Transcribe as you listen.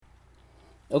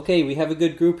Okay, we have a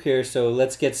good group here, so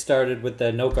let's get started with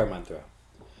the Nokar mantra.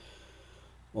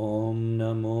 Om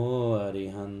Namo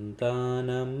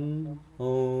Arihantanam,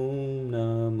 Om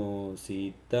Namo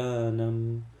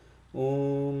Sitanam,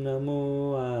 Om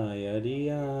Namo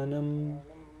Ayariyanam,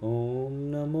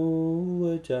 Om Namo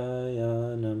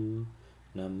Vajayanam,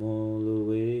 Namo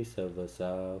Luve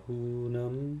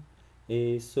Savasahunam,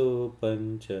 Eso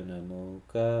Panchanamo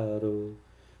Karo,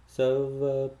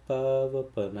 Sava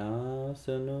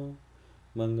Pavapanasano,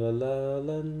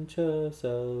 Mangalalancha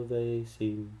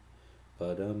Salvesim,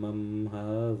 Paramam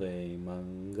Have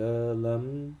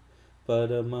Mangalam,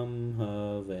 Paramam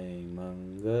Have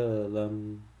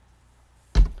Mangalam.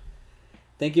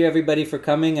 Thank you everybody for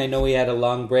coming. I know we had a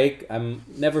long break. I'm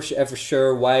never ever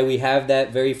sure why we have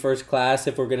that very first class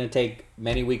if we're going to take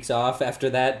many weeks off after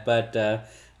that, but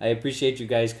I appreciate you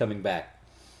guys coming back.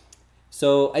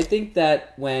 So I think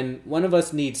that when one of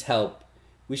us needs help,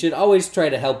 we should always try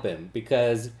to help him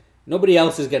because nobody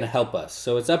else is going to help us.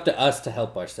 So it's up to us to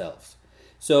help ourselves.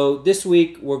 So this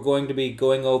week we're going to be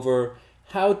going over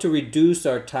how to reduce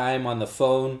our time on the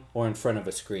phone or in front of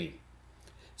a screen.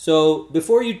 So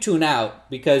before you tune out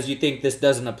because you think this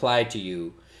doesn't apply to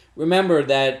you, remember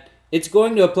that it's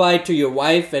going to apply to your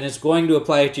wife and it's going to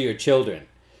apply to your children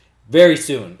very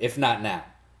soon, if not now.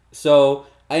 So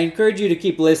I encourage you to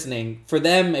keep listening for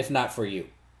them, if not for you.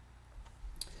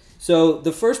 So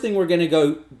the first thing we're going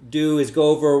to do is go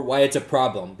over why it's a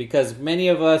problem, because many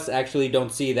of us actually don't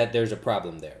see that there's a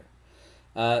problem there.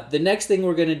 The next thing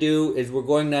we're going to do is we're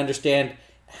going to understand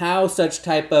how such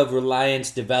type of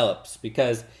reliance develops,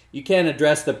 because you can't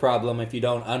address the problem if you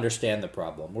don't understand the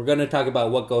problem. We're going to talk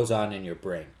about what goes on in your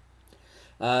brain.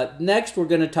 Next, we're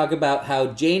going to talk about how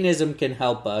Jainism can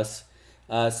help us,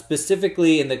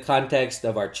 specifically in the context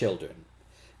of our children.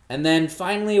 And then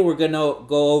finally, we're going to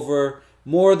go over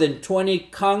more than 20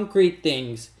 concrete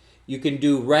things you can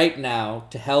do right now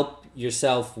to help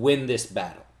yourself win this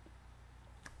battle.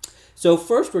 So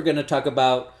first, we're going to talk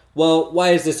about, well, why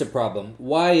is this a problem?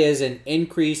 Why is an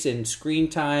increase in screen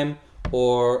time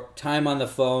or time on the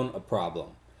phone a problem?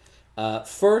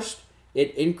 First,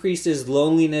 it increases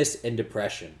loneliness and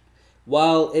depression.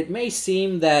 While it may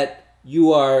seem that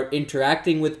you are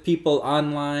interacting with people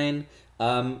online,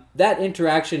 that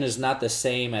interaction is not the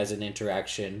same as an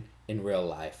interaction in real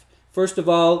life. First of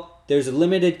all, there's a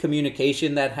limited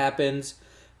communication that happens.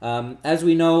 As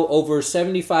we know, over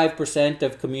 75%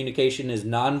 of communication is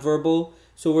nonverbal,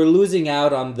 so we're losing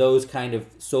out on those kind of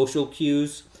social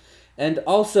cues. And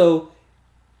also,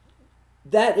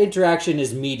 that interaction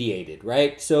is mediated,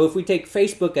 right? So if we take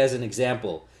Facebook as an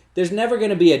example, there's never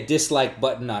going to be a dislike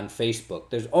button on Facebook.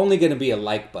 There's only going to be a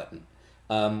like button.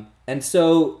 And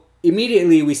so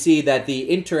immediately we see that the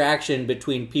interaction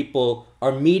between people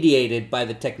are mediated by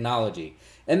the technology.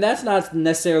 And that's not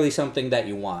necessarily something that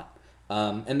you want.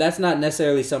 And that's not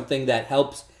necessarily something that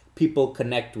helps people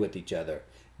connect with each other.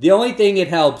 The only thing it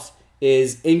helps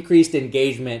is increased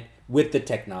engagement with the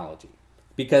technology,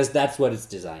 because that's what it's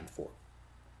designed for.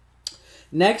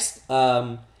 Next,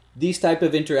 these type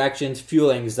of interactions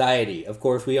fuel anxiety. Of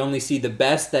course, we only see the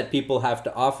best that people have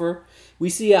to offer. We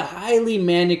see a highly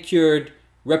manicured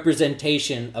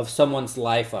representation of someone's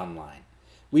life online.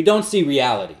 We don't see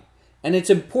reality. And it's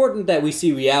important that we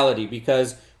see reality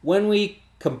because when we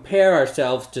compare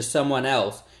ourselves to someone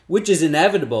else, which is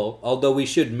inevitable, although we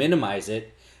should minimize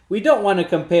it, we don't want to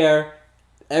compare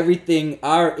everything,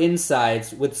 our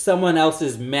insides, with someone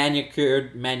else's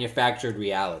manicured, manufactured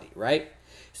reality, right?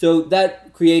 So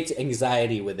that creates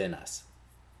anxiety within us.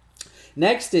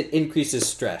 Next, it increases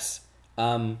stress.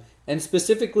 And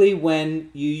specifically when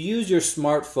you use your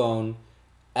smartphone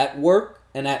at work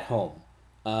and at home.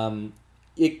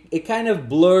 It kind of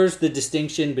blurs the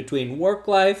distinction between work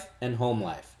life and home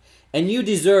life. And you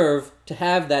deserve to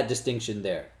have that distinction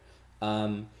there.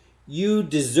 You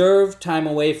deserve time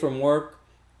away from work.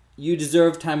 You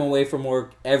deserve time away from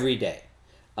work every day.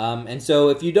 And so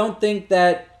if you don't think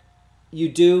that you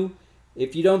do,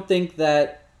 if you don't think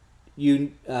that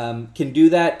you can do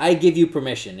that, I give you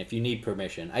permission if you need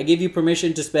permission. I give you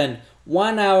permission to spend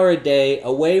 1 hour a day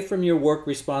away from your work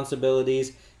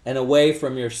responsibilities and away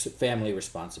from your family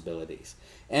responsibilities.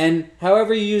 And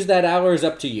however you use that hour is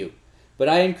up to you. But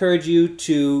I encourage you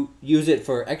to use it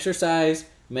for exercise,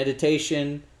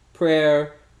 meditation,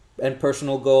 prayer, and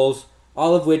personal goals,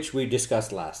 all of which we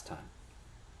discussed last time.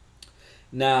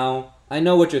 Now, I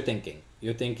know what you're thinking.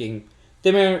 You're thinking,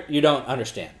 Timur, you don't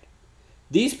understand.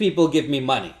 These people give me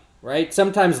money, right?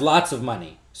 Sometimes lots of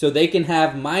money. So they can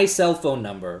have my cell phone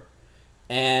number,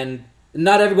 and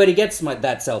not everybody gets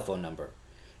that cell phone number.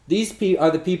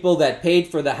 are the people that paid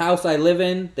for the house I live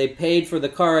in, they paid for the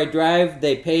car I drive,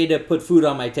 they pay to put food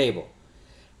on my table.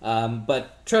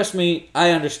 But trust me,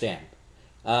 I understand.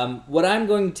 What I'm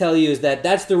going to tell you is that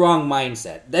that's the wrong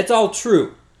mindset. That's all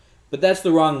true, but that's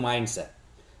the wrong mindset.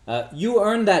 You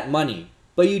earned that money,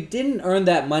 but you didn't earn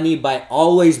that money by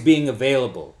always being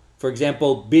available. For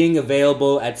example, being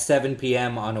available at 7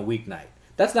 p.m. on a weeknight.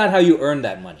 That's not how you earn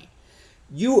that money.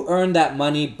 You earn that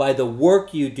money by the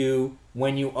work you do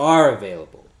when you are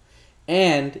available.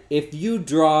 And if you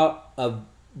draw a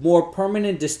more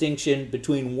permanent distinction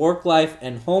between work life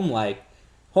and home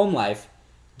life,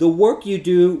 the work you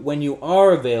do when you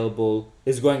are available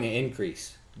is going to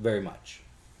increase very much.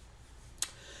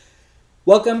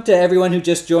 Welcome to everyone who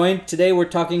just joined. Today we're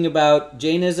talking about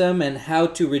Jainism and how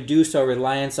to reduce our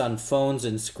reliance on phones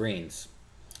and screens.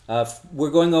 We're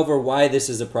going over why this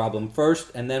is a problem first,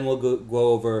 and then we'll go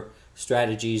over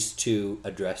strategies to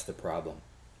address the problem.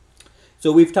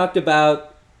 So we've talked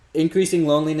about increasing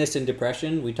loneliness and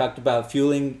depression. We talked about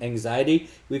fueling anxiety.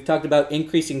 We've talked about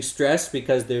increasing stress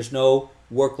because there's no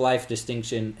work-life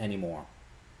distinction anymore.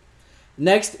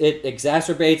 Next, it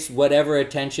exacerbates whatever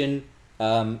attention,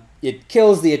 it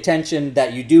kills the attention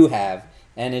that you do have,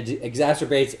 and it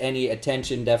exacerbates any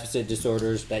attention deficit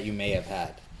disorders that you may have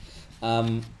had.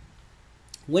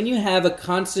 When you have a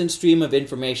constant stream of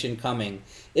information coming,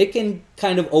 it can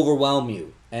kind of overwhelm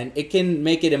you, and it can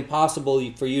make it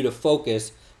impossible for you to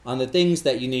focus on the things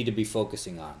that you need to be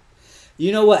focusing on.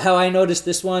 You know what? How I noticed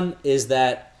this one is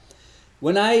that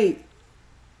when I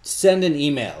send an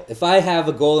email, if I have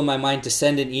a goal in my mind to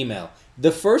send an email,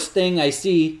 the first thing I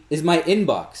see is my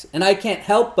inbox, and I can't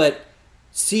help but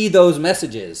see those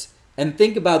messages and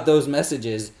think about those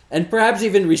messages and perhaps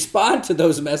even respond to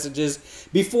those messages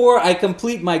before I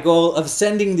complete my goal of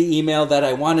sending the email that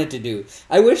I wanted to do.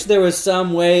 I wish there was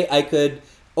some way I could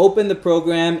open the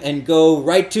program and go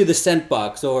right to the sent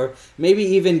box, or maybe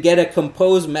even get a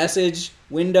compose message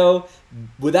window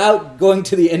without going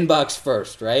to the inbox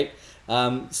first, right?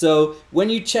 So when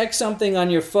you check something on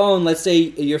your phone, let's say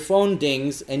your phone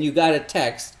dings and you got a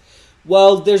text,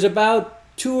 well, there's about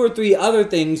 2 or 3 other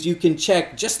things you can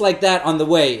check just like that on the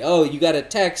way. Oh, you got a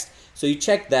text, so you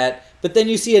check that, but then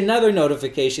you see another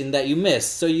notification that you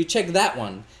missed, so you check that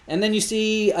one. And then you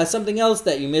see something else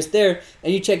that you missed there,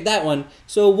 and you check that one.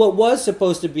 So what was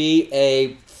supposed to be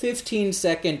a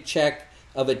 15-second check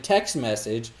of a text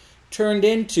message turned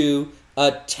into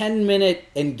a 10-minute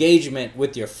engagement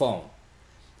with your phone.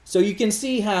 So you can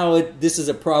see how this is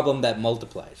a problem that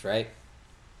multiplies, right?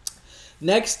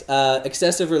 Next,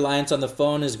 excessive reliance on the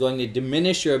phone is going to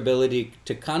diminish your ability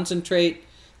to concentrate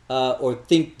or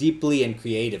think deeply and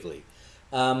creatively.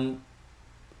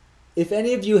 If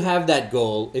any of you have that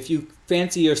goal, if you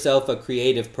fancy yourself a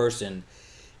creative person,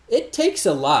 it takes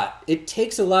a lot. It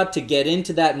takes a lot to get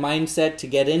into that mindset, to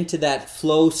get into that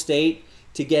flow state,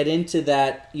 to get into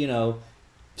that,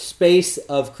 space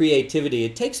of creativity.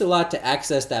 It takes a lot to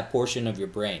access that portion of your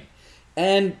brain.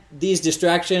 And these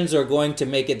distractions are going to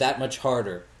make it that much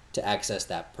harder to access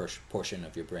that portion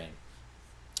of your brain.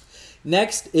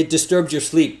 Next, it disturbs your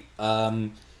sleep.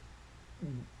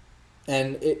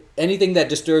 Anything that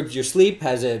disturbs your sleep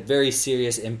has a very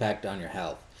serious impact on your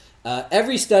health.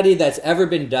 Every study that's ever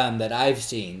been done that I've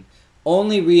seen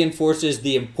only reinforces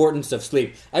the importance of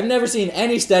sleep. I've never seen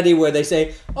any study where they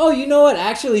say, oh, you know what,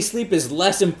 actually sleep is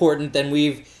less important than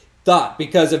we've thought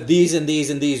because of these and these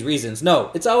and these reasons.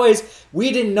 No, it's always,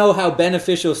 we didn't know how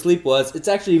beneficial sleep was. It's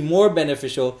actually more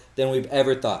beneficial than we've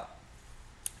ever thought.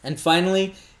 And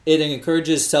finally, it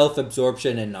encourages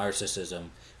self-absorption and narcissism,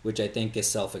 which I think is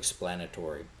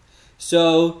self-explanatory.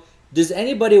 So, does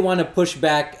anybody want to push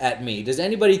back at me? Does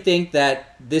anybody think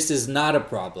that this is not a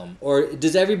problem? Or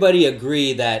does everybody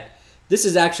agree that this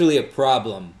is actually a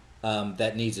problem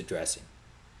that needs addressing?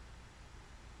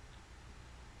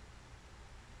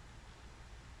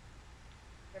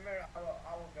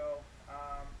 I'll go.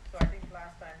 So I think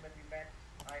last time when we met,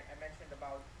 I mentioned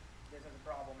about this as a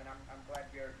problem, and I'm glad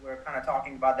we're kind of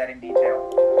talking about that in detail.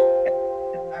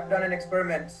 I've done an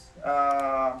experiment,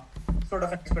 sort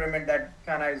of an experiment that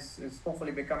kind of is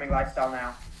hopefully becoming lifestyle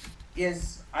now.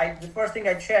 The first thing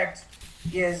I checked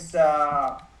is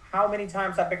how many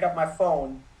times I pick up my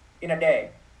phone in a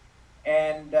day,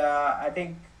 and I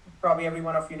think probably every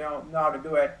one of you know how to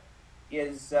do it.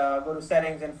 Is go to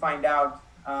settings and find out,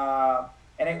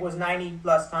 and it was 90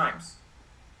 plus times.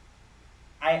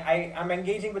 I'm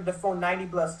engaging with the phone 90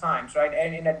 plus times, right,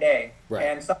 and in a day. Right.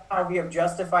 And somehow we have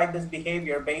justified this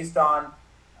behavior based on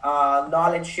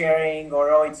knowledge sharing, or,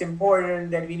 oh, it's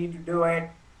important that we need to do it.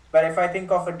 But if I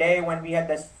think of a day when we had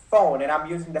this phone, and I'm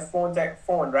using the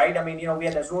phone, right? I mean, we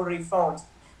had those rotary phones.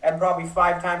 and probably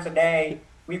 5 times a day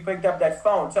we picked up that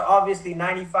phone. So obviously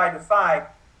 95 to 5,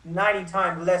 90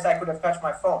 times less I could have touched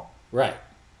my phone. Right.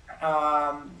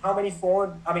 How many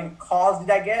calls did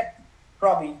I get?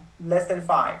 Probably less than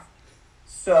 5.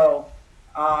 So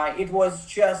it was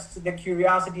just the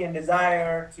curiosity and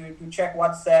desire to check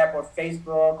WhatsApp or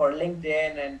Facebook or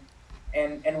LinkedIn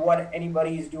and what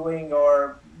anybody is doing,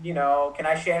 or, can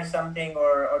I share something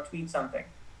or tweet something?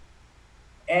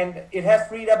 And it has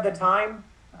freed up the time.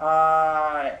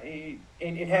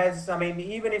 It has,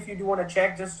 even if you do want to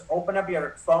check, just open up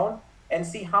your phone and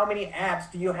see how many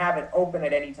apps do you have it open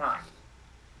at any time.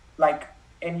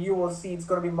 And you will see it's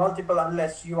going to be multiple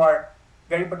unless you are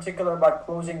very particular about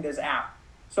closing this app.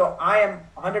 So I am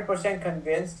 100%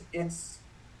 convinced it's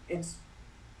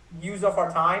use of our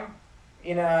time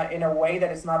in a way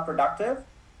that is not productive.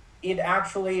 It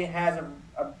actually has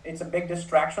it's a big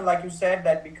distraction, like you said,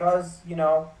 that because,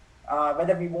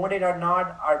 whether we want it or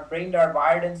not, our brains are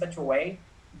wired in such a way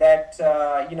that,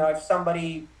 if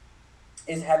somebody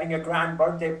is having a grand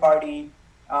birthday party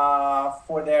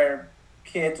for their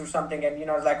kids or something, and,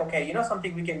 it's like, okay,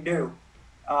 something we can do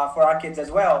for our kids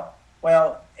as well.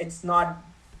 Well, it's not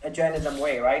a Jainism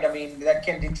way, right? That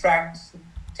can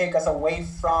take us away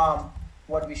from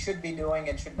what we should be doing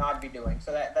and should not be doing.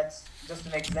 So that's just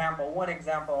one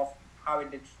example of how it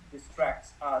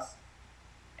distracts us.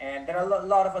 And there are a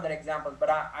lot of other examples, but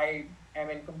I am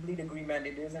in complete agreement.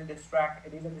 It is a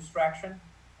distraction.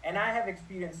 And I have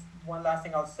experienced, one last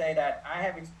thing I'll say, that I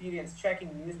have experienced checking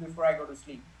news before I go to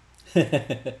sleep.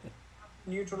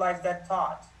 Neutralize that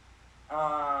thought.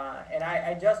 And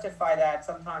I justify that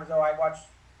sometimes. I watch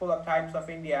Pull-Up Times of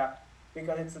India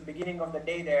because it's the beginning of the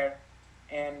day there.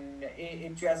 And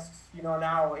it just,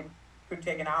 now it could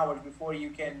take an hour before you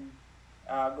can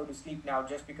go to sleep now,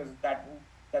 just because of that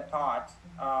thought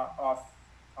of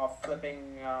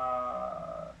flipping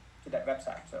to that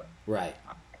website. So right.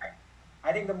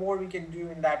 I think the more we can do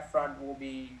in that front will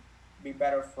be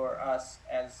better for us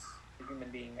as a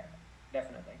human being,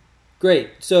 definitely.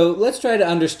 Great. So let's try to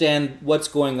understand what's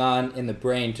going on in the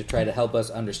brain to try to help us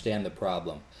understand the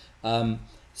problem.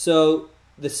 So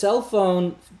the cell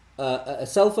phone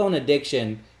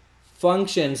addiction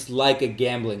functions like a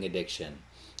gambling addiction.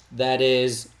 That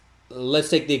is, let's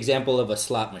take the example of a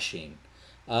slot machine.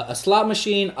 A slot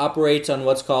machine operates on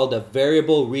what's called a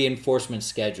variable reinforcement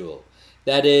schedule.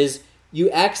 That is, you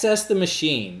access the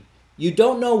machine, you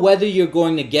don't know whether you're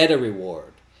going to get a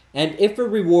reward. And if a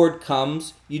reward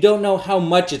comes, you don't know how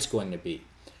much it's going to be.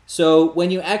 So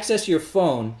when you access your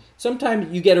phone,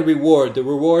 sometimes you get a reward. The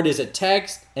reward is a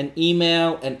text, an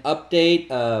email, an update,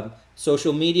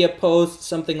 social media post,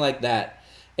 something like that.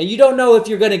 And you don't know if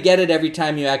you're going to get it every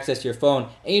time you access your phone,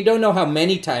 and you don't know how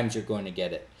many times you're going to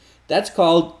get it. That's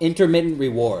called intermittent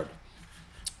reward.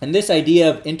 And this idea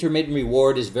of intermittent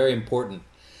reward is very important.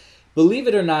 Believe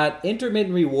it or not,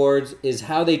 intermittent rewards is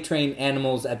how they train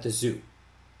animals at the zoo.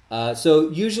 So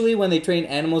usually when they train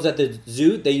animals at the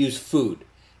zoo, they use food.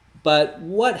 But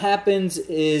what happens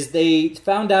is they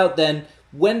found out then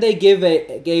when they gave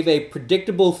a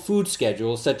predictable food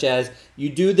schedule, such as you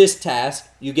do this task,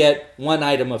 you get 1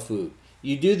 item of food.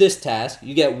 You do this task,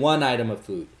 you get 1 item of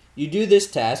food. You do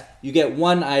this task, you get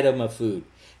 1 item of food.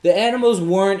 The animals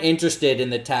weren't interested in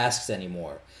the tasks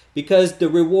anymore because the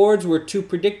rewards were too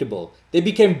predictable. They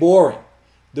became boring.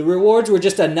 The rewards were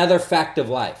just another fact of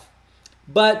life.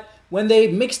 But when they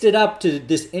mixed it up to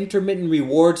this intermittent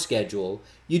reward schedule,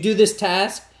 you do this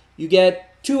task, you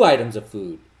get 2 items of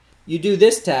food. You do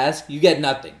this task, you get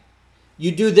nothing.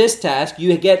 You do this task,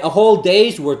 you get a whole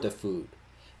day's worth of food.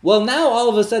 Well, now all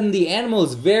of a sudden the animal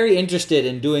is very interested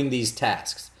in doing these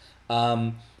tasks.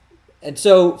 And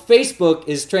so Facebook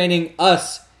is training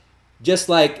us just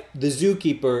like the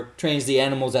zookeeper trains the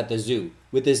animals at the zoo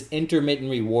with this intermittent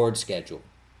reward schedule.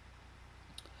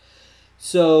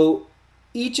 So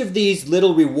each of these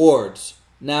little rewards,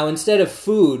 now instead of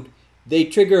food, they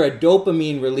trigger a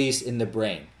dopamine release in the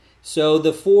brain. So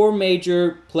the 4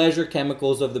 major pleasure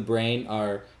chemicals of the brain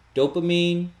are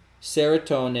dopamine,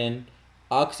 serotonin,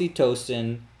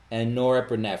 oxytocin, and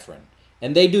norepinephrine.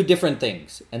 And they do different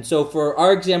things. And so for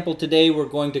our example today, we're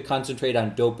going to concentrate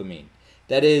on dopamine.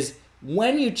 That is,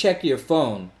 when you check your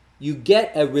phone, you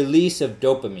get a release of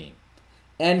dopamine.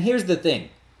 And here's the thing.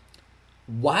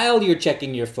 While you're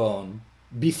checking your phone,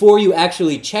 before you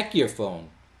actually check your phone,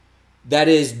 that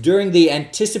is, during the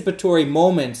anticipatory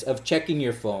moments of checking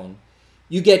your phone,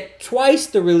 you get twice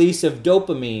the release of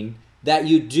dopamine that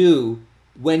you do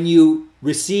when you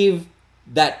receive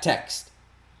that text.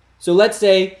 So let's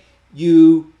say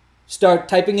you start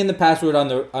typing in the password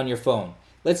on your phone.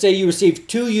 Let's say you receive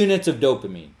 2 units of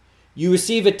dopamine. You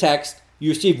receive a text, you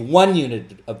receive 1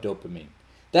 unit of dopamine.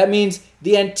 That means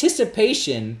the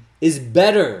anticipation is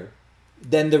better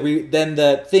than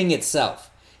the thing itself.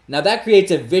 Now that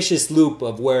creates a vicious loop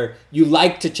of where you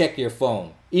like to check your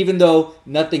phone, even though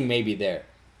nothing may be there.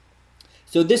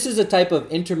 So this is a type of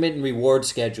intermittent reward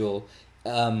schedule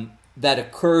that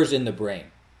occurs in the brain.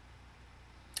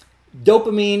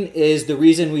 Dopamine is the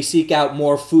reason we seek out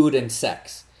more food and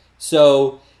sex.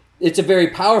 So it's a very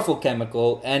powerful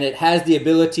chemical, and it has the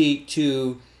ability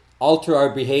to alter our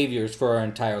behaviors for our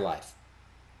entire life.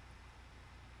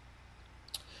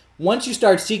 Once you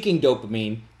start seeking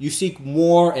dopamine, you seek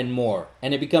more and more,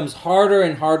 and it becomes harder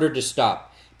and harder to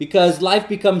stop because life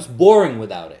becomes boring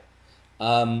without it.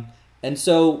 And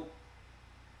so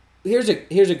here's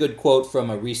a good quote from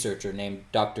a researcher named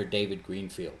Dr. David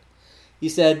Greenfield. He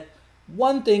said,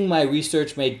 "One thing my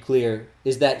research made clear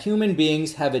is that human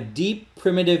beings have a deep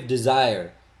primitive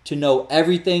desire to know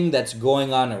everything that's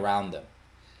going on around them."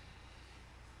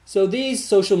 So these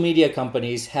social media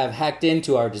companies have hacked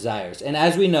into our desires. And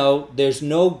as we know, there's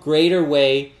no greater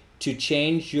way to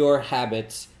change your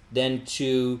habits than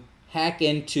to hack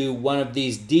into one of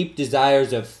these deep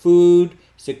desires of food,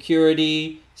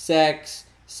 security, sex,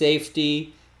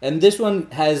 safety. And this one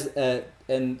has,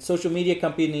 and social media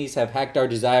companies have hacked our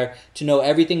desire to know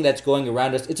everything that's going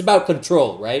around us. It's about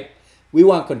control, right? We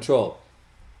want control.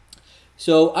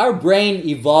 So our brain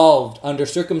evolved under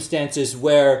circumstances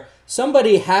where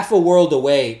somebody half a world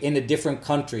away in a different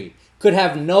country could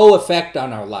have no effect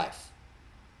on our life.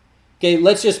 Okay,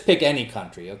 let's just pick any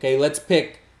country, okay? Let's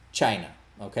pick China,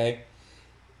 okay?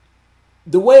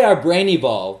 The way our brain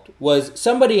evolved was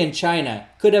somebody in China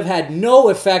could have had no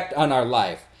effect on our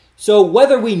life. So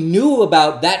whether we knew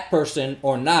about that person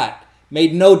or not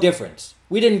made no difference.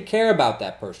 We didn't care about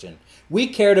that person. We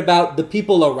cared about the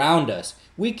people around us.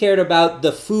 We cared about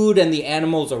the food and the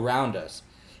animals around us.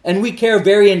 And we care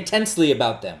very intensely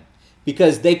about them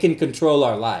because they can control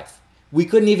our life. We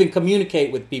couldn't even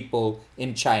communicate with people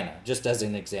in China, just as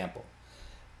an example.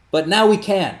 But now we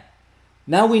can.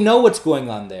 Now we know what's going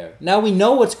on there. Now we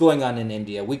know what's going on in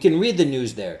India. We can read the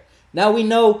news there. Now we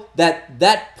know that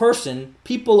that person,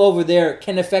 people over there,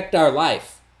 can affect our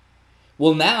life.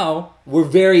 Well, now we're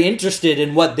very interested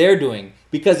in what they're doing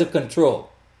because of control.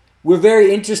 We're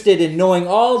very interested in knowing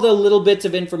all the little bits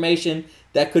of information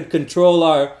that could control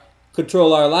our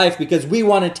life because we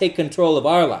want to take control of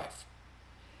our life.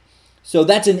 So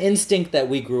that's an instinct that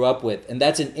we grew up with, and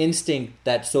that's an instinct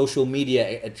that social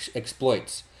media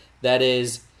exploits. That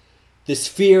is this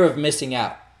fear of missing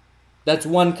out. That's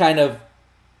one kind of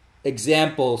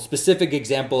example, specific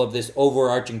example of this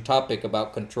overarching topic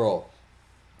about control.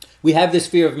 We have this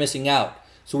fear of missing out,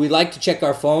 so we like to check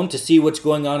our phone to see what's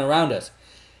going on around us.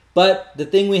 But the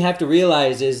thing we have to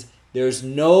realize is there's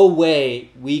no way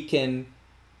we can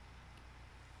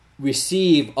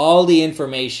receive all the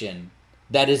information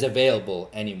that is available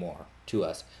anymore to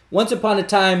us. Once upon a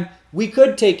time, we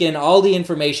could take in all the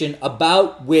information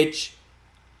about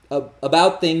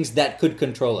things that could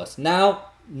control us. Now,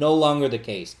 no longer the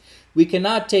case. We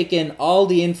cannot take in all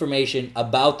the information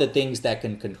about the things that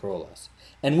can control us.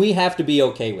 And we have to be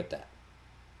okay with that.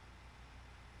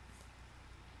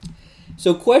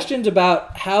 So questions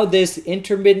about how this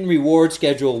intermittent reward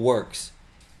schedule works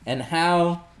and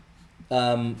how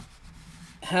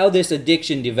this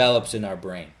addiction develops in our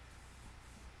brain.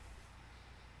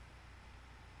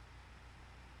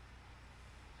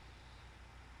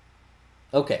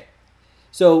 Okay,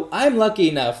 so I'm lucky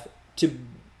enough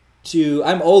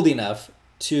I'm old enough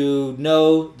to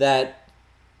know that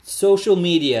social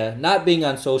media, not being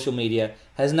on social media,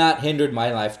 has not hindered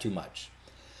my life too much.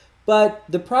 But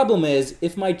the problem is,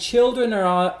 if my children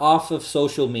are off of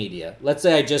social media, let's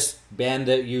say I just ban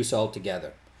the use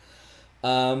altogether,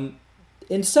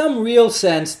 in some real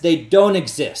sense, they don't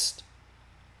exist.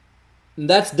 And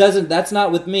that's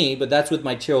not with me, but that's with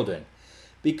my children.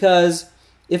 Because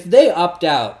if they opt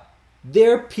out,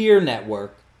 their peer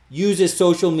network uses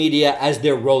social media as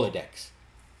their Rolodex.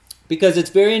 Because it's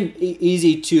very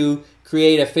easy to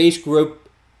create a Facebook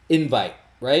invite,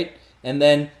 right? And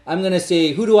then I'm going to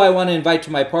say, who do I want to invite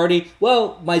to my party?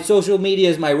 Well, my social media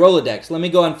is my Rolodex. Let me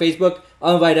go on Facebook.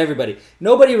 I'll invite everybody.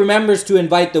 Nobody remembers to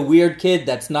invite the weird kid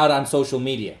that's not on social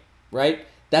media, right?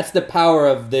 That's the power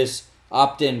of this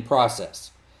opt-in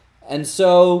process. And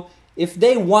so if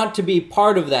they want to be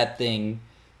part of that thing,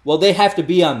 well, they have to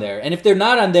be on there. And if they're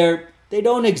not on there, they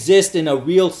don't exist in a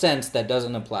real sense that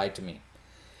doesn't apply to me.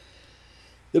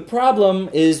 The problem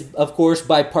is, of course,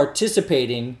 by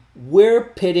participating, we're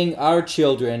pitting our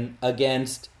children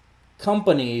against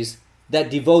companies that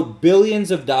devote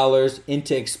billions of dollars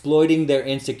into exploiting their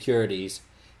insecurities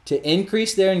to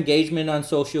increase their engagement on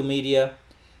social media,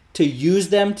 to use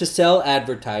them to sell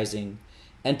advertising,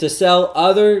 and to sell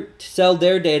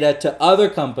their data to other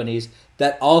companies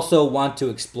that also want to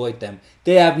exploit them.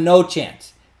 They have no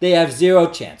chance. They have zero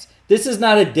chance. This is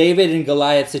not a David and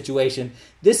Goliath situation.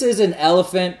 This is an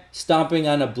elephant stomping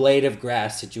on a blade of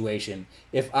grass situation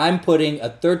if I'm putting a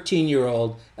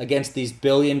 13-year-old against these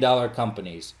billion-dollar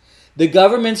companies. The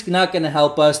government's not going to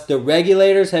help us. The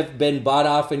regulators have been bought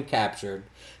off and captured.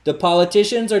 The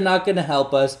politicians are not going to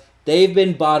help us. They've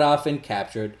been bought off and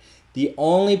captured. The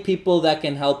only people that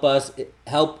can help us,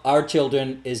 help our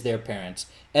children, is their parents.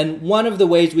 And one of the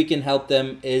ways we can help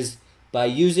them is by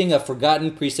using a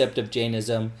forgotten precept of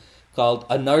Jainism called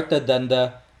Anartha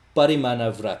Danda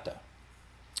Parimana Vrata.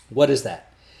 What is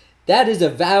that? That is a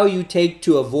vow you take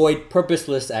to avoid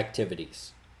purposeless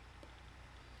activities.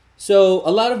 So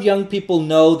a lot of young people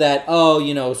know that,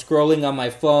 scrolling on my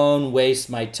phone wastes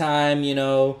my time,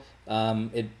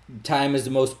 time is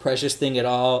the most precious thing at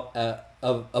all,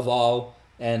 of all,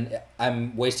 and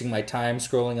I'm wasting my time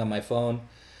scrolling on my phone.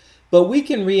 But we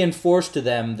can reinforce to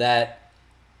them that,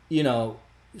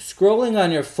 scrolling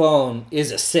on your phone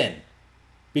is a sin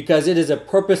because it is a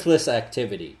purposeless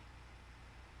activity.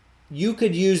 You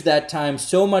could use that time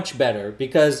so much better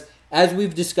because, as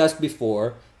we've discussed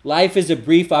before, life is a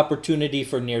brief opportunity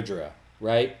for nirjara,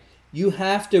 right? You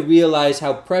have to realize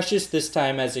how precious this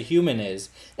time as a human is.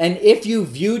 And if you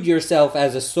viewed yourself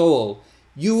as a soul,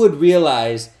 you would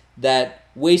realize that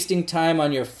wasting time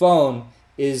on your phone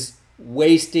is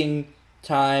wasting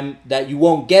time that you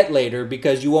won't get later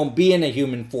because you won't be in a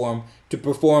human form to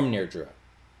perform nirjara.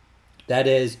 That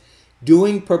is,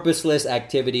 doing purposeless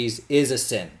activities is a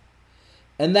sin.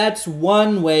 And that's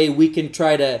one way we can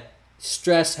try to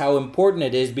stress how important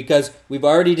it is because we've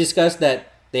already discussed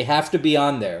that they have to be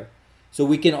on there. So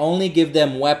we can only give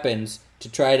them weapons to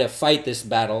try to fight this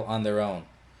battle on their own.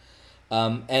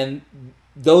 And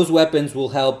those weapons will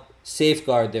help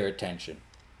safeguard their attention.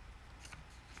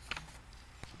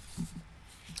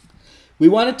 We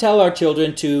want to tell our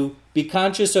children to be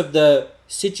conscious of the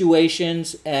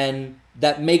situations and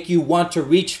that make you want to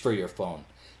reach for your phone.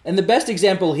 And the best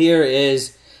example here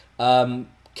is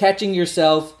catching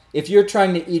yourself if you're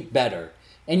trying to eat better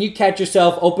and you catch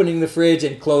yourself opening the fridge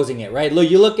and closing it, right? Look,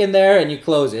 you look in there and you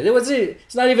close it.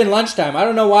 It's not even lunchtime. I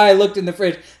don't know why I looked in the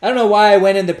fridge. I don't know why I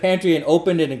went in the pantry and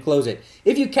opened it and closed it.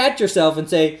 If you catch yourself and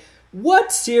say,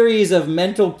 what series of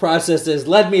mental processes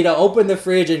led me to open the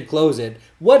fridge and close it?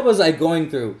 What was I going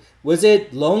through? Was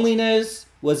it loneliness?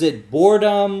 Was it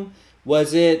boredom?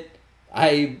 Was it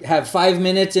I have 5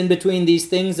 minutes in between these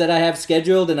things that I have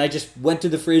scheduled and I just went to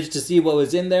the fridge to see what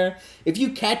was in there? If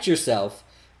you catch yourself,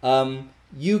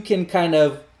 you can kind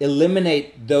of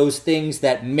eliminate those things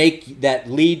that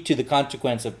lead to the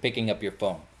consequence of picking up your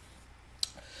phone.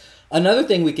 Another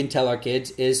thing we can tell our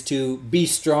kids is to be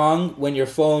strong when your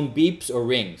phone beeps or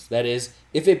rings. That is,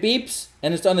 if it beeps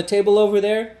and it's on the table over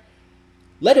there,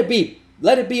 let it beep.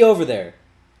 Let it be over there.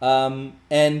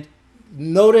 And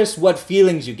notice what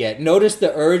feelings you get. Notice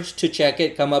the urge to check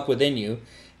it come up within you.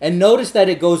 And notice that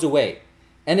it goes away.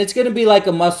 And it's going to be like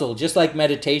a muscle. Just like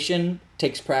meditation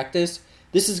takes practice,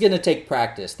 this is going to take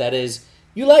practice. That is,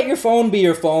 you let your phone be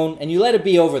your phone and you let it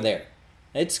be over there.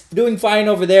 It's doing fine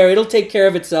over there. It'll take care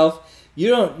of itself. You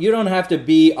don't have to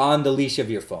be on the leash of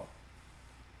your phone.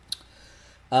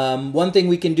 One thing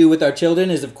we can do with our children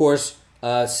is, of course,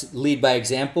 lead by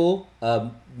example.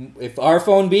 If our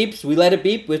phone beeps, we let it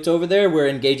beep. It's over there. We're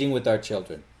engaging with our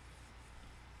children.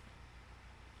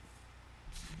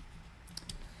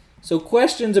 So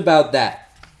questions about that.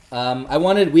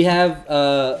 We have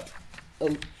a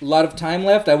lot of time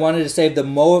left. I wanted to save the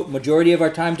majority of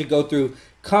our time to go through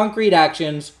concrete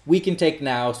actions we can take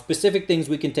now, specific things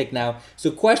we can take now.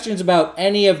 So questions about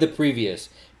any of the previous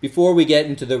before we get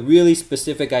into the really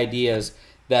specific ideas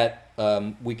that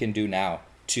we can do now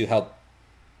to help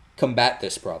combat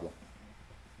this problem.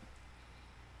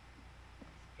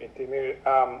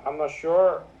 I'm not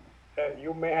sure,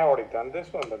 you may have already done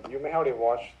this one, but you may have already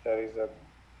watched, there is a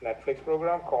Netflix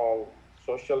program called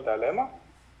Social Dilemma.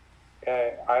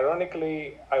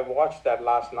 Ironically, I watched that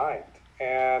last night,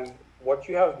 and what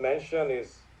you have mentioned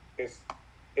is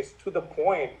to the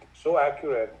point, so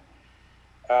accurate.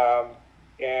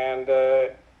 And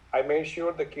I made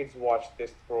sure the kids watched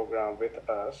this program with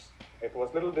us. It was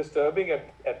a little disturbing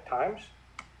at times,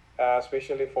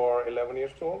 especially for 11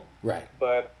 years old. Right.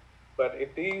 But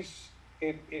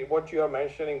what you are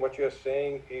mentioning, what you are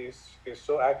saying is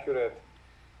so accurate,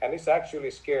 and it's actually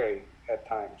scary at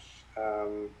times.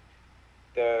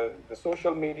 The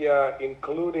social media,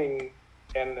 including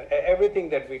and everything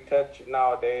that we touch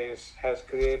nowadays, has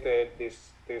created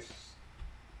this this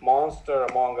monster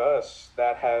among us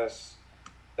that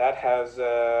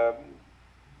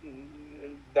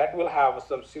will have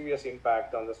some serious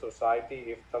impact on the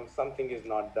society if something is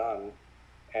not done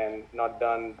and not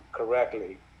done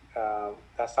correctly.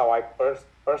 That's how I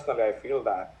personally I feel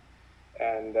that.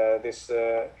 And this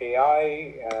AI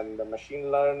and the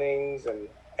machine learnings and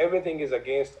everything is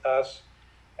against us.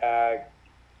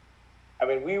 I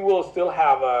mean, we will still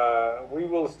have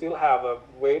a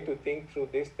way to think through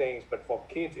these things, but for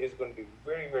kids, it's going to be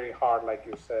very, very hard, like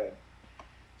you said.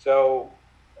 So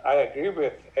I agree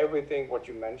with everything what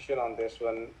you mentioned on this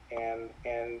one, and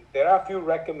there are a few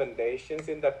recommendations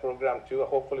in that program too.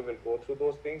 Hopefully, we'll go through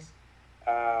those things,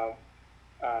 and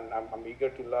I'm eager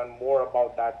to learn more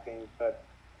about that thing. But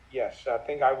yes, I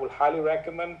think I will highly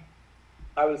recommend.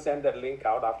 I will send that link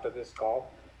out after this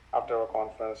call, after our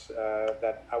conference,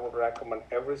 that I would recommend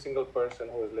every single person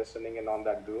who is listening in on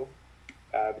that group,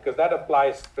 because that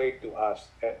applies straight to us.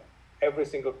 Every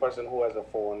single person who has a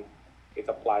phone, it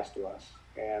applies to us.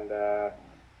 And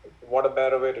what a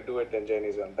better way to do it than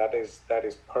Jainism. That is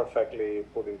perfectly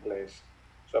put in place.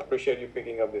 So I appreciate you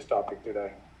picking up this topic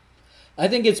today. I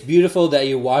think it's beautiful that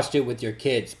you watched it with your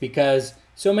kids, because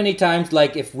so many times,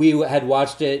 like if we had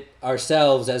watched it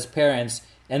ourselves as parents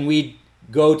and we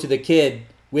go to the kid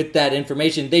with that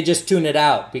information, they just tune it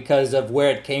out because of where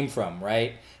it came from,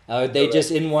 right? They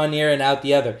just in one ear and out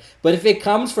the other. But if it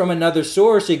comes from another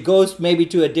source, it goes maybe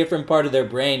to a different part of their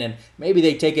brain, and maybe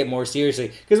they take it more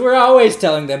seriously. Because we're always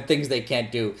telling them things they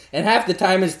can't do, and half the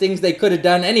time it's things they could have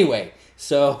done anyway.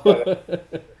 So,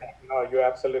 no, you're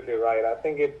absolutely right. I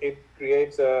think it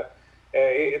creates a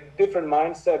different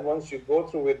mindset once you go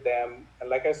through with them. And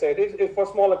like I said, for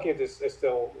smaller kids, it's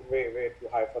still way, way too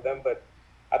high for them. But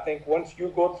I think once you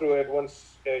go through it,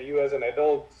 once you as an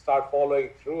adult start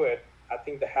following through it, I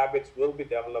think the habits will be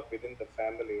developed within the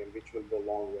family, and which will go a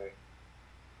long way.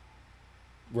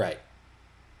 Right.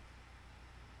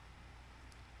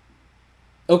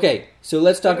 Okay, so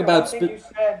let's talk about... One thing you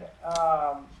said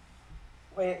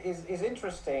is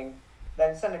interesting, that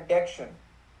it's an addiction.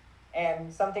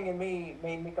 And something in me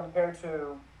made me compare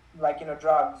to, like,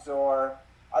 drugs or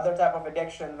other type of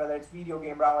addiction, whether it's video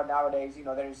game nowadays.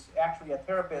 There's actually a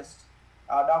therapist,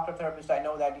 doctor therapist I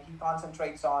know, that he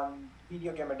concentrates on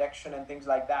video game addiction and things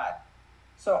like that.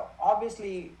 So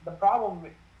obviously the problem,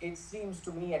 it seems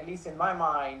to me, at least in my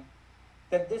mind,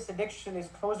 that this addiction is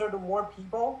closer to more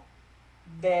people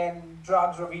than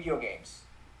drugs or video games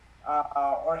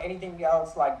or anything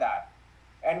else like that.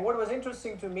 And what was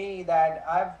interesting to me, that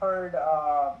I've heard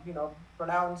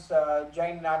pronounced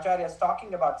Jain Acharyas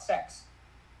talking about sex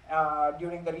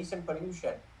during the recent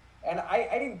pollution. And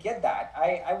I didn't get that.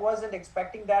 I wasn't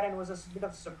expecting that, and it was a bit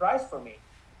of a surprise for me.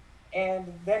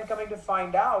 And then coming to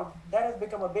find out, that has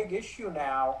become a big issue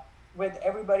now, with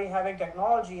everybody having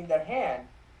technology in their hand.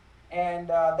 And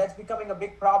that's becoming a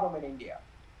big problem in India.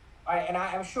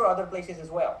 I'm sure other places as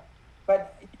well.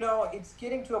 But, it's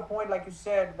getting to a point, like you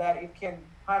said, that it can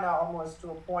kind of almost to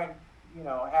a point,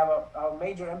 have a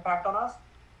major impact on us.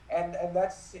 And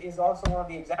that is also one of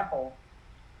the examples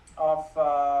of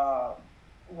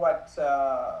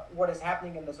what is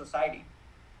happening in the society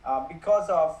because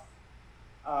of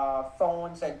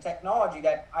phones and technology.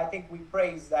 That I think we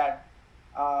praise that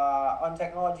on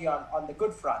technology on the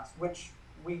good fronts, which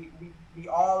we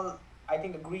all, I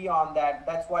think, agree on, that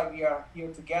that's why we are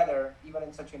here together even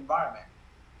in such environment.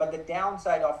 But the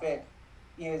downside of it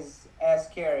is as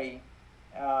scary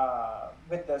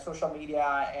with the social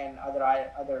media and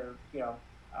other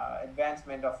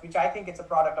advancement of which I think it's a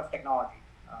product of technology.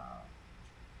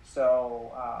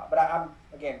 But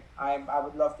I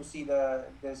would love to see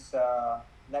this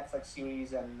Netflix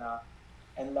series and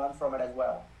learn from it as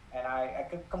well. And I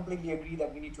could completely agree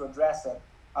that we need to address it.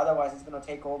 Otherwise, it's going to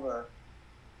take over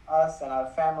us and our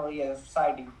family and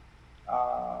society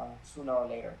sooner or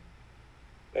later.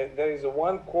 There is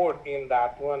one quote in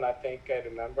that one, I think I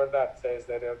remember, that says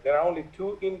that there are only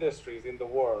two industries in the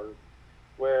world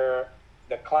where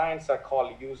the clients are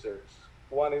called users.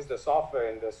 One is the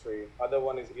software industry, other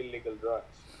one is illegal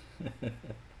drugs.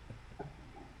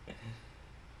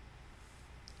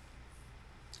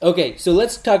 Okay, so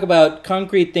let's talk about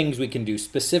concrete things we can do,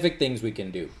 specific things we can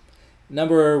do.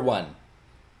 Number one,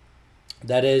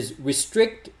 that is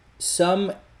restrict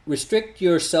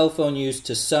your cell phone use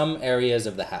to some areas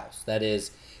of the house. That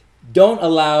is, don't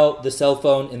allow the cell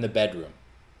phone in the bedroom.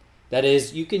 That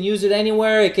is, you can use it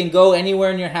anywhere, it can go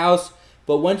anywhere in your house,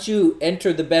 but once you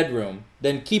enter the bedroom,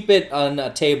 then keep it on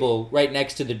a table right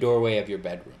next to the doorway of your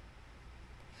bedroom.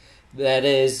 That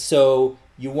is, so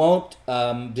you won't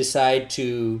decide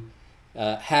to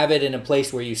have it in a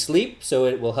place where you sleep, so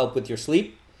it will help with your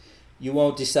sleep. You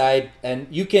won't decide, and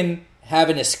you can have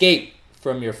an escape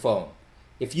from your phone.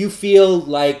 If you feel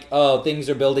like, oh, things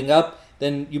are building up,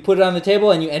 then you put it on the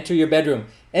table and you enter your bedroom.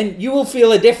 And you will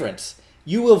feel a difference.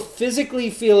 You will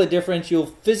physically feel a difference. You'll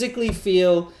physically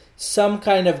feel some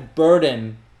kind of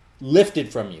burden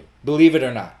lifted from you, believe it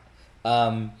or not.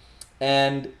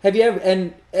 And have you ever,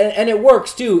 and it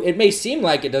works too. It may seem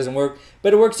like it doesn't work,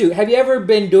 but it works too. Have you ever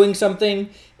been doing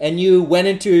something and you went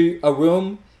into a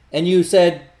room and you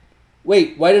said,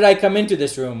 wait, why did I come into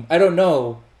this room? I don't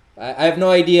know. I have no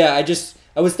idea.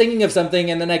 I was thinking of something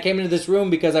and then I came into this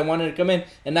room because I wanted to come in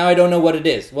and now I don't know what it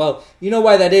is. Well, you know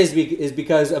why that is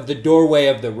because of the doorway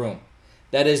of the room.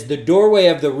 That is, the doorway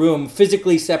of the room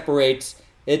physically separates,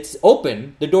 it's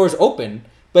open, the door's open,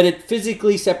 but it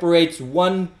physically separates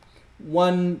one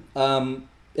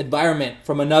environment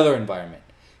from another environment.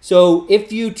 So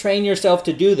if you train yourself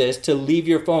to do this, to leave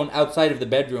your phone outside of the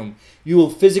bedroom, you will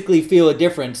physically feel a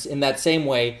difference in that same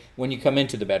way when you come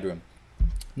into the bedroom.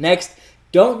 Next,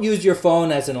 don't use your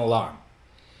phone as an alarm.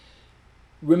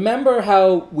 Remember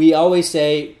how we always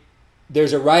say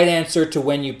there's a right answer to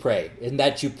when you pray, and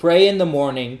that you pray in the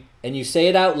morning and you say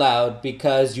it out loud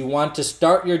because you want to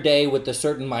start your day with a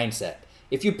certain mindset.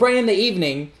 If you pray in the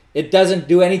evening, it doesn't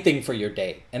do anything for your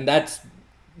day, and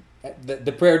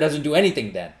the prayer doesn't do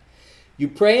anything then. You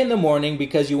pray in the morning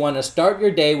because you want to start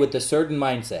your day with a certain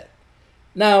mindset.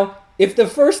 Now, if the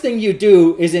first thing you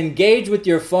do is engage with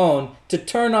your phone to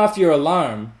turn off your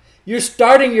alarm, you're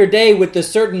starting your day with a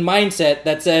certain mindset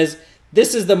that says,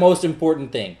 this is the most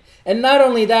important thing. And not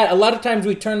only that, a lot of times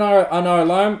we turn on our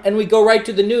alarm and we go right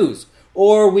to the news,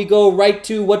 or we go right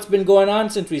to what's been going on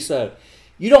since we started.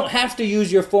 You don't have to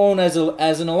use your phone as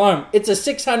an alarm. It's a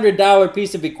 $600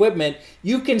 piece of equipment.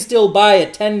 You can still buy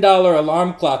a $10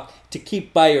 alarm clock to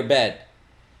keep by your bed.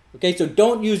 Okay, so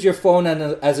don't use your phone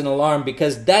as an alarm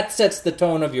because that sets the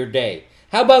tone of your day.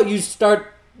 How about you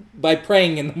start by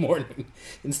praying in the morning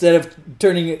instead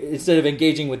of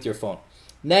engaging with your phone?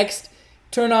 Next,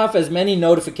 turn off as many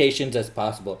notifications as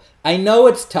possible. I know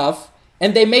it's tough,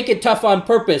 and they make it tough on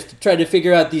purpose to try to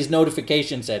figure out these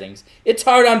notification settings. It's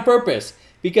hard on purpose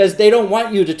because they don't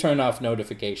want you to turn off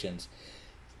notifications.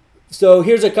 So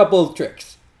here's a couple of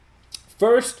tricks.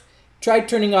 First, try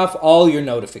turning off all your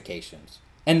notifications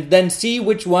and then see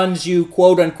which ones you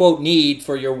quote unquote need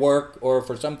for your work or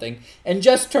for something and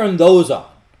just turn those on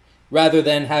rather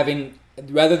than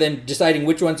deciding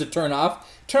which ones to turn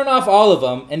off. Turn off all of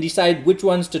them and decide which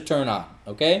ones to turn on,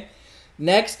 okay?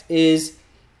 Next is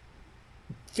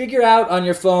figure out on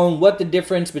your phone what the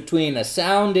difference between a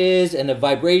sound is and a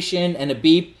vibration and a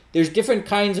beep. There's different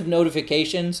kinds of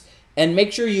notifications, and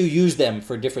make sure you use them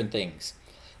for different things.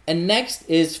 And next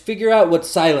is figure out what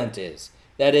silent is.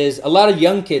 That is, a lot of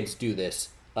young kids do this.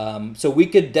 So we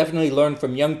could definitely learn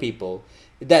from young people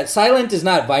that silent is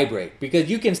not vibrate, because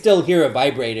you can still hear a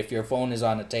vibrate if your phone is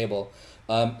on a table.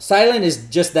 Silent is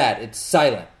just that. It's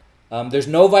silent. There's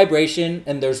no vibration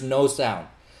and there's no sound.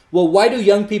 Well, why do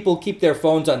young people keep their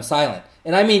phones on silent?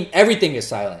 And I mean everything is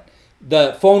silent.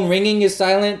 The phone ringing is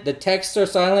silent. The texts are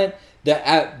silent.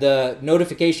 The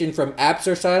notification from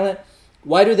apps are silent.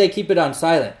 Why do they keep it on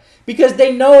silent? Because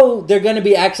they know they're going to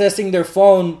be accessing their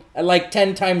phone like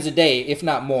 10 times a day, if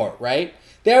not more, right?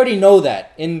 They already know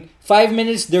that. In 5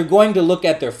 minutes, they're going to look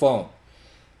at their phone.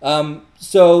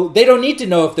 So they don't need to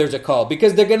know if there's a call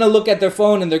because they're going to look at their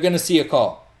phone and they're going to see a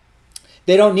call.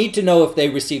 They don't need to know if they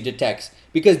received a text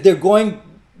because they're going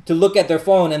to look at their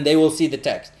phone and they will see the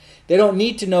text. They don't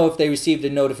need to know if they received a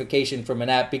notification from an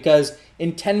app because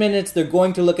in 10 minutes they're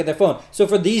going to look at their phone. So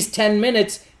for these 10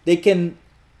 minutes, they can,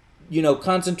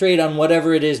 concentrate on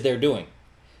whatever it is they're doing.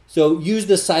 So use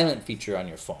the silent feature on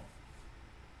your phone.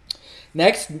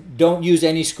 Next, don't use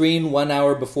any screen 1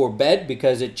 hour before bed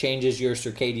because it changes your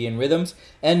circadian rhythms.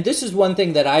 And this is one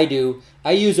thing that I do.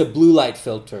 I use a blue light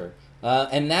filter.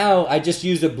 And now I just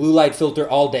use a blue light filter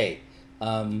all day.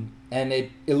 And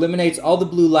it eliminates all the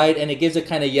blue light and it gives a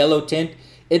kind of yellow tint.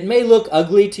 It may look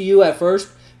ugly to you at first,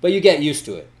 but you get used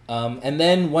to it. And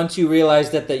then once you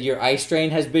realize that your eye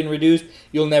strain has been reduced,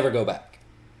 you'll never go back.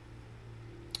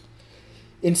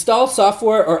 Install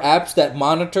software or apps that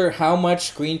monitor how much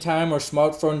screen time or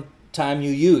smartphone time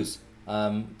you use.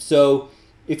 So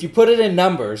if you put it in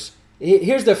numbers,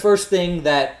 here's the first thing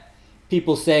that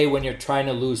people say when you're trying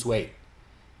to lose weight,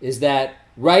 is that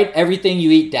write everything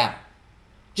you eat down.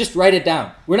 Just write it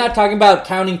down. We're not talking about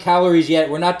counting calories yet.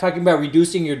 We're not talking about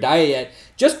reducing your diet yet.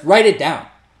 Just write it down.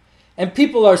 And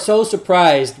people are so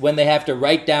surprised when they have to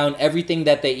write down everything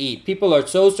that they eat. People are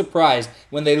so surprised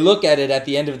when they look at it at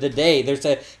the end of the day. They're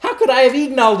saying, how could I have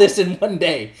eaten all this in one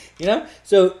day?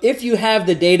 So if you have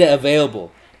the data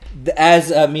available,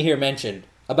 as Mihir mentioned,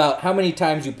 about how many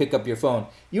times you pick up your phone,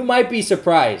 you might be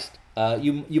surprised.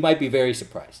 You might be very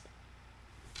surprised.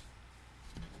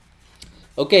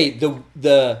 Okay,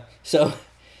 so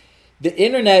the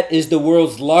internet is the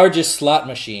world's largest slot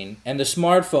machine, and the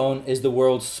smartphone is the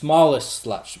world's smallest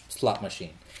slot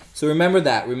machine. So remember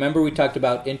that. Remember we talked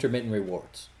about intermittent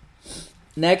rewards.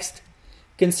 Next,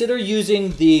 consider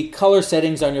using the color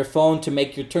settings on your phone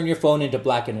to turn your phone into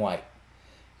black and white.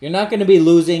 You're not going to be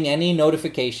losing any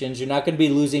notifications. You're not going to be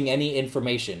losing any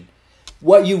information.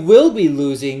 What you will be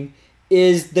losing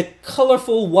is the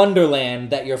colorful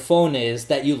wonderland that your phone is,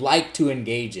 that you like to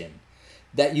engage in,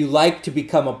 that you like to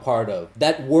become a part of,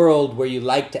 that world where you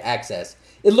like to access.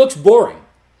 It looks boring,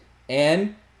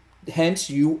 and hence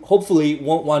you hopefully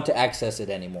won't want to access it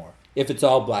anymore if it's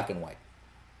all black and white.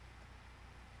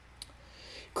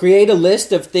 Create a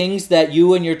list of things that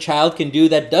you and your child can do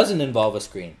that doesn't involve a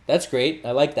screen. That's great.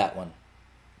 I like that one.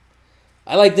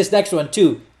 I like this next one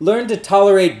too. Learn to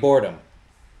tolerate boredom.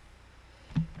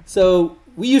 So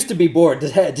we used to be bored.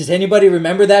 Does anybody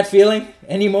remember that feeling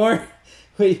anymore?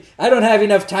 I don't have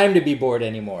enough time to be bored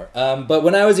anymore. But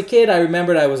when I was a kid, I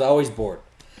remembered I was always bored.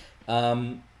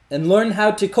 And learn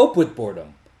how to cope with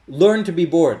boredom. Learn to be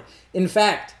bored. In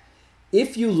fact,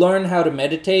 if you learn how to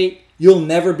meditate, you'll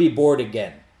never be bored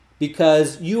again.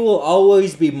 Because you will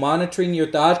always be monitoring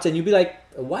your thoughts and you'll be like,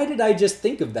 why did I just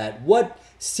think of that? What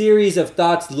series of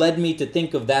thoughts led me to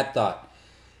think of that thought?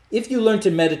 If you learn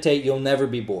to meditate, you'll never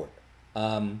be bored.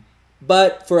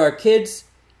 But for our kids,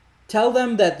 tell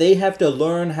them that they have to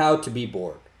learn how to be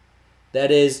bored.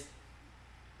 That is,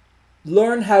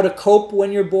 learn how to cope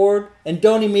when you're bored and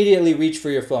don't immediately reach for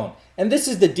your phone. And this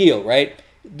is the deal, right?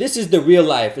 This is the real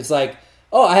life. It's like,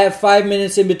 oh, I have 5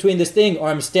 minutes in between this thing, or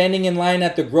I'm standing in line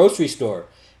at the grocery store.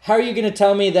 How are you going to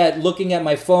tell me that looking at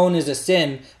my phone is a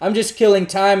sin? I'm just killing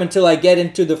time until I get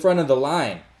into the front of the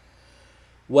line.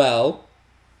 Well,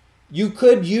 you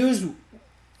could use,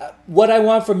 what I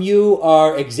want from you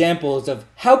are examples of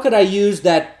how could I use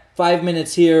that 5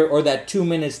 minutes here or that 2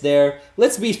 minutes there.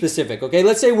 Let's be specific, okay?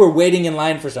 Let's say we're waiting in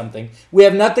line for something. We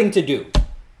have nothing to do.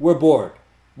 We're bored.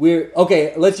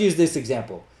 Okay, let's use this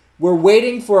example. We're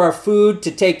waiting for our food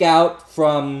to take out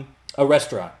from a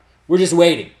restaurant. We're just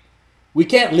waiting. We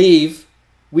can't leave.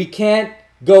 We can't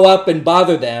go up and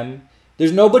bother them.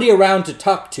 There's nobody around to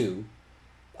talk to.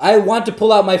 I want to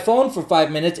pull out my phone for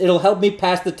 5 minutes. It'll help me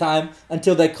pass the time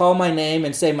until they call my name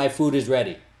and say my food is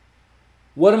ready.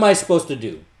 What am I supposed to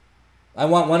do? I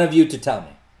want one of you to tell me.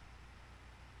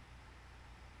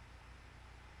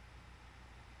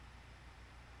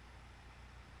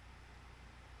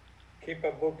 Keep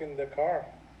a book in the car.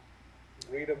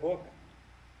 Read a book.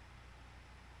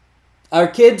 Our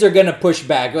kids are going to push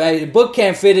back. A book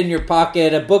can't fit in your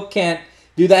pocket. A book can't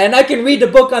do that. And I can read the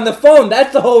book on the phone.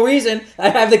 That's the whole reason I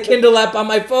have the Kindle app on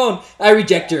my phone. I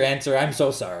reject your answer. I'm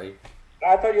so sorry.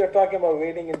 I thought you were talking about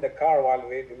waiting in the car while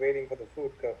waiting for the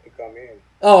food to come in.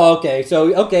 Oh, okay. So,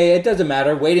 it doesn't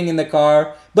matter. Waiting in the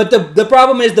car. But the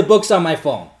problem is the book's on my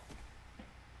phone.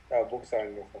 Oh, books are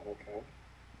on your phone. Okay.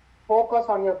 Focus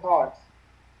on your thoughts.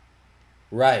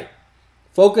 Right.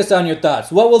 Focus on your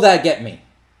thoughts. What will that get me?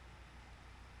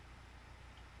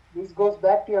 This goes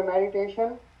back to your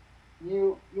meditation.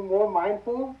 You're more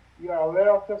mindful. You are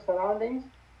aware of your surroundings.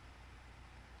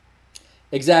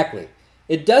 Exactly.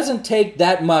 It doesn't take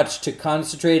that much to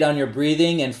concentrate on your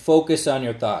breathing and focus on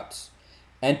your thoughts.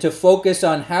 And to focus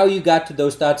on how you got to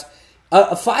those thoughts.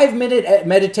 A 5-minute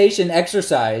meditation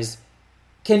exercise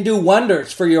can do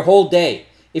wonders for your whole day.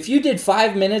 If you did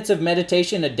 5 minutes of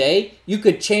meditation a day, you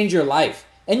could change your life.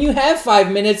 And you have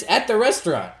 5 minutes at the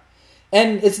restaurant.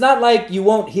 And it's not like you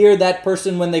won't hear that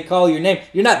person when they call your name.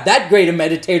 You're not that great a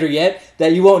meditator yet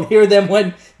that you won't hear them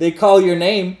when they call your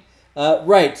name.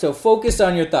 Right, so focus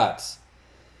on your thoughts.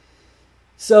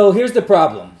 So here's the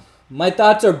problem. My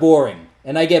thoughts are boring,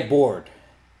 and I get bored.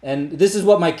 And this is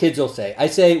what my kids will say.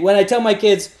 When I tell my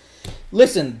kids,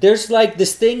 listen, there's like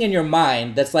this thing in your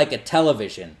mind that's like a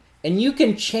television. And you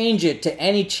can change it to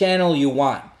any channel you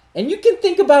want. And you can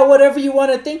think about whatever you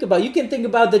want to think about. You can think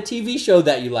about the TV show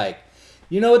that you like.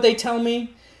 You know what they tell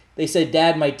me? They say,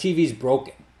 Dad, my TV's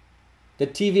broken. The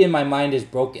TV in my mind is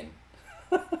broken.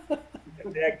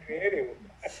 They're creative.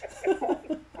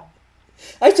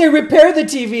 I say, repair the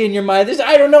TV in your mind.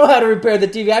 I don't know how to repair the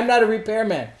TV. I'm not a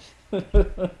repairman.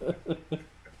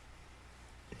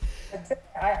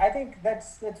 I think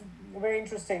that's very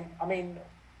interesting. I mean,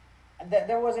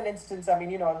 there was an instance, to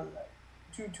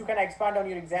kind of expand on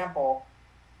your example,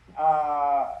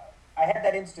 I had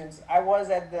that instance. I was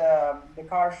at the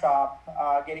car shop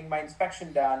getting my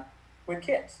inspection done with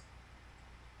kids.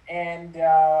 And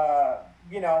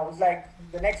it's like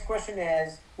the next question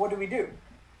is, what do we do?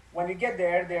 When you get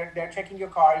there, they're checking your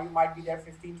car. You might be there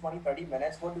 15, 20, 30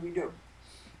 minutes. What do we do?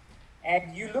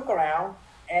 And you look around,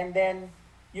 and then,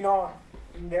 you know,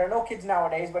 there are no kids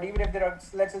nowadays, but even if there are,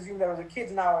 let's assume there was a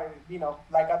kids now,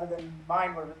 like other than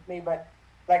mine were with me, but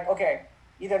like, okay,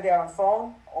 either they are on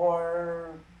phone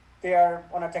or they are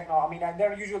on a technology. I mean,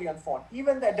 they're usually on phone.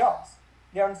 Even the adults,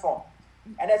 they're on phone.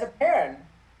 And as a parent,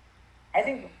 I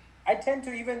think I tend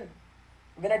to, even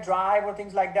when I drive or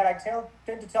things like that,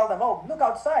 tend to tell them, oh, look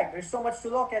outside. There's so much to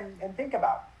look and think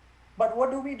about. But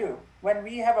what do we do when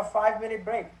we have a 5 minute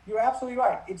break? You're absolutely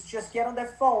right. It's just get on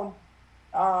that phone,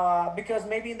 because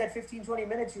maybe in that 15, 20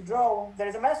 minutes you drove, there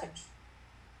is a message.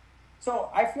 So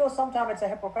I feel sometimes it's a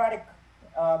hypocritic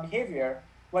behavior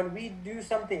when we do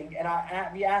something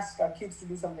and we ask our kids to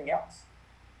do something else.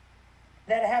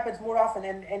 That happens more often,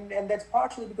 and that's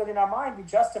partially because in our mind we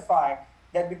justify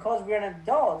that because we're an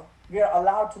adult, we are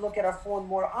allowed to look at our phone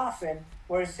more often,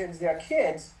 whereas since they're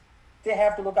kids, they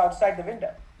have to look outside the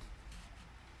window.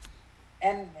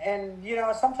 And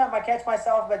sometimes I catch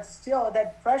myself, but still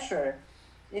that pressure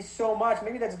is so much.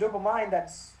 Maybe that's dopamine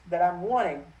that I'm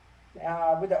wanting,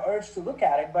 with the urge to look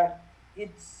at it, but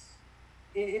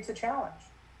it's a challenge.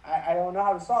 I don't know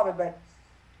how to solve it, but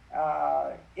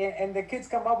and the kids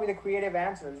come up with the creative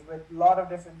answers with a lot of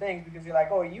different things, because you're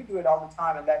like, oh, you do it all the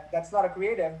time, and that's not a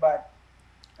creative, but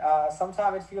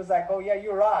sometimes it feels like, oh yeah,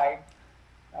 you're right,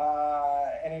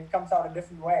 and it comes out a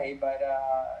different way, but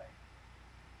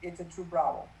it's a true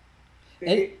problem.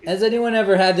 Has anyone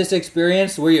ever had this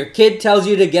experience where your kid tells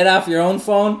you to get off your own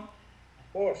phone?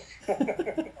 Of course. Of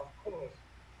course.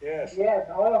 Yes. Yes,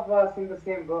 all of us in the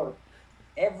same boat.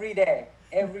 Every day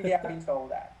I've been told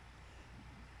that.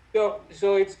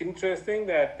 So it's interesting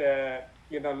that,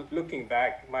 looking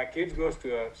back, my kids goes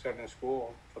to a certain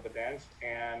school for the dance,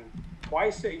 and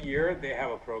twice a year they have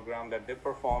a program that they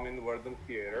perform in Wortham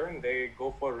Theater, and they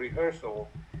go for rehearsal.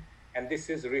 And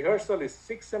rehearsal is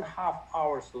 6.5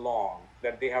 hours long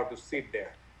that they have to sit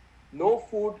there. No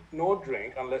food, no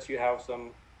drink, unless you have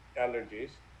some allergies,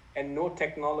 and no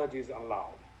technology is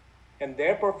allowed. And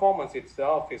their performance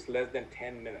itself is less than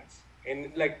 10 minutes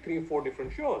in like 3-4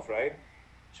 different shows, right?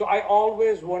 So I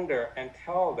always wonder and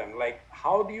tell them, like,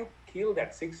 how do you kill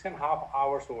that 6.5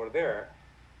 hours over there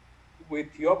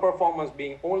with your performance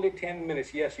being only 10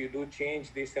 minutes? Yes, you do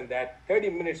change this and that, 30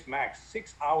 minutes max,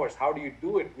 6 hours. How do you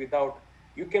do it without,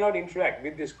 you cannot interact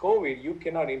with this COVID, you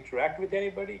cannot interact with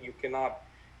anybody, you cannot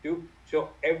do, so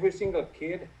every single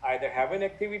kid either have an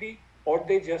activity or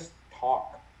they just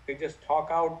talk. They just talk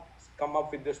out, come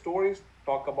up with the stories,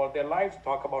 talk about their lives,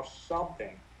 talk about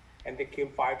something, and they kill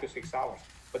 5 to 6 hours.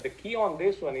 But the key on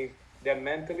this one is they're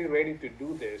mentally ready to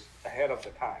do this ahead of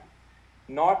the time,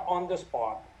 not on the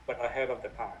spot, but ahead of the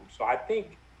time. So I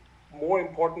think more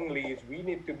importantly is we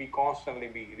need to be constantly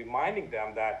reminding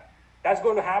them that that's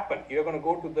going to happen. You're going to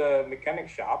go to the mechanic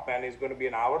shop and it's going to be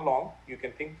an hour long. You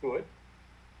can think through it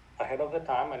ahead of the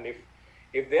time, and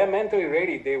if they're mentally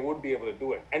ready, they would be able to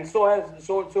do it. And so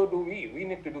do we. We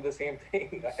need to do the same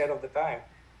thing ahead of the time.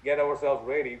 Get ourselves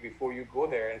ready before you go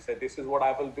there and say, this is what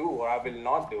I will do or I will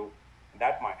not do.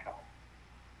 That might help.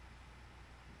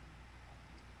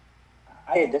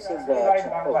 Hey, this is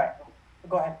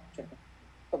Go ahead,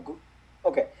 Chintan.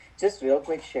 Okay, just real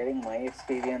quick, sharing my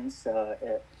experience.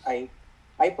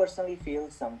 I personally feel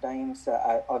sometimes,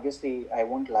 obviously, I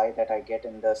won't lie that I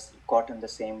caught in the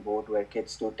same boat where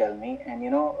kids do tell me, and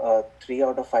 3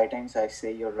 out of 5 times I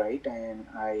say you're right, and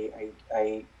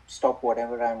I stop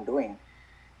whatever I'm doing.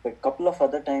 But a couple of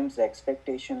other times the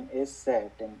expectation is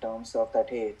set in terms of that,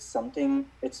 hey, it's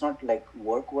not like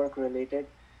work related,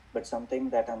 but something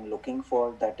that I'm looking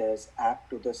for that is apt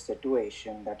to the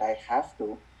situation that I have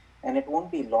to, and it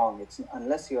won't be long. It's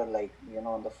unless you're like,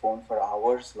 on the phone for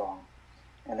hours long.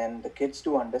 And then the kids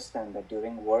do understand that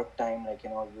during work time, like,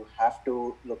 you have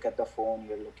to look at the phone,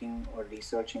 you're looking or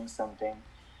researching something,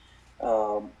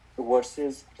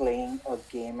 versus playing a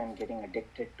game and getting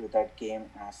addicted to that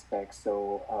game aspect.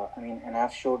 So, and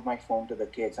I've showed my phone to the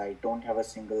kids. I don't have a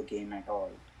single game at all.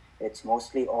 It's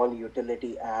mostly all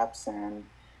utility apps, and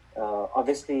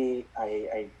obviously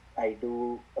I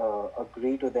do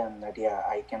agree to them that, yeah,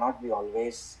 I cannot be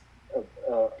always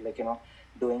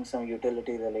doing some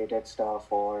utility related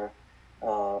stuff or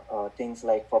things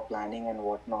like for planning and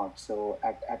whatnot. So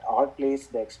at our place,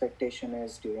 the expectation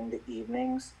is during the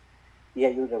evenings, yeah,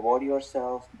 you reward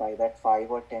yourself by that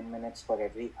 5 or 10 minutes for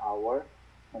every hour.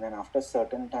 And then after a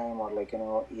certain time, or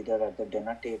either at the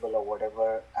dinner table or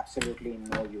whatever, absolutely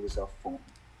no use of phone.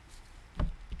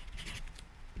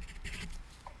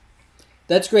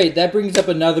 That's great. That brings up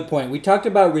another point. We talked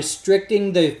about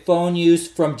restricting the phone use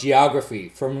from geography,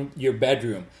 from your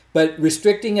bedroom. But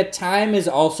restricting a time is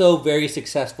also very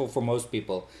successful for most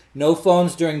people. No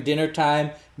phones during dinner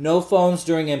time, no phones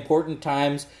during important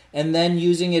times, and then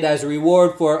using it as a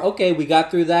reward for, okay, we got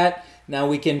through that. Now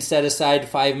we can set aside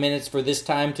 5 minutes for this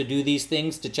time to do these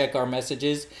things, to check our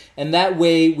messages. And that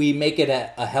way we make it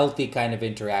a healthy kind of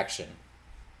interaction.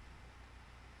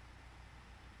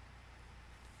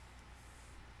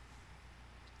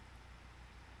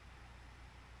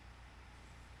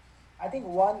 I think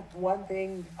one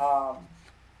thing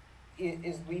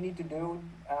is we need to do,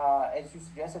 as you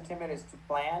suggested, Timur, is to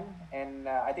plan. And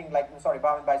I think,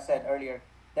 Bhavin Bhai said earlier,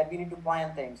 that we need to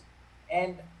plan things.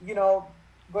 And,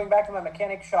 going back to my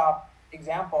mechanic shop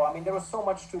example, I mean, there was so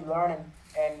much to learn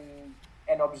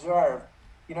and observe,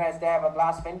 as they have a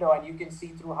glass window and you can see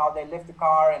through how they lift the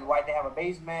car and why they have a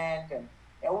basement. And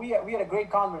we had a great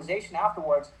conversation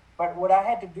afterwards. But what I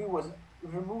had to do was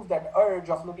remove that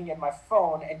urge of looking at my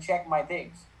phone and check my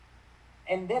things.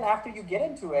 And then after you get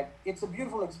into it, it's a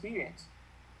beautiful experience.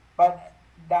 But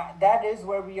that is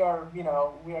where we are,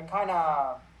 we are kind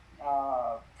of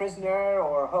prisoner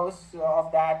or hosts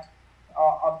of that,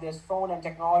 of this phone and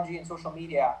technology and social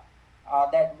media,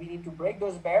 that we need to break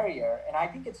those barriers. And I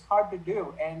think it's hard to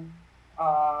do. And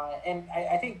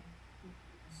I think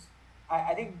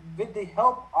with the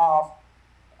help of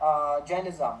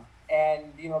Jainism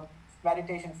and,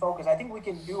 meditation focus, I think we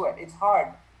can do it. It's hard,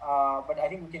 but I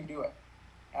think we can do it.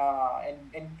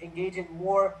 And engage in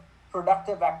more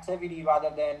productive activity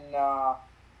rather than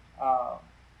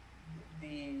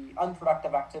the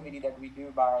unproductive activity that we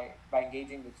do by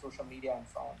engaging with social media and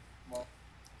phone. Well,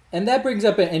 and that brings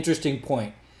up an interesting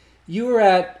point. You were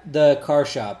at the car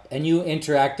shop and you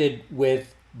interacted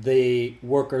with the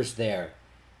workers there.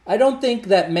 I don't think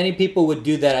that many people would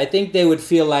do that. I think they would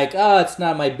feel like, it's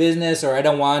not my business, or I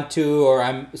don't want to, or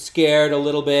I'm scared a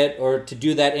little bit, or to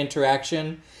do that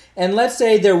interaction. And let's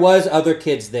say there was other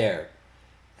kids there.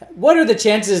 What are the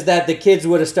chances that the kids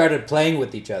would have started playing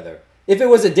with each other? If it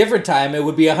was a different time, it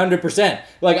would be 100%.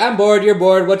 Like, I'm bored, you're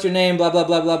bored, what's your name, blah, blah,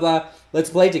 blah, blah, blah.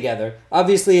 Let's play together.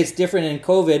 Obviously, it's different in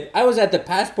COVID. I was at the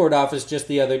passport office just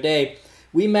the other day.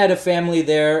 We met a family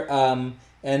there,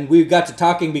 and we got to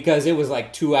talking because it was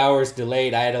like 2 hours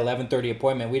delayed. I had an 11:30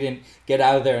 appointment. We didn't get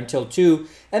out of there until 2.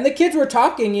 And the kids were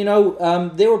talking,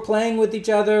 they were playing with each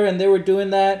other and they were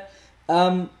doing that.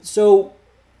 So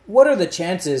what are the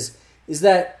chances is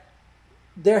that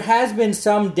there has been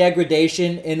some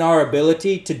degradation in our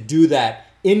ability to do that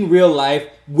in real life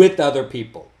with other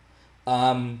people.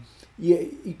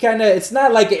 You kind of, it's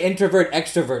not like an introvert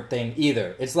extrovert thing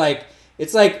either. It's like,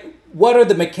 what are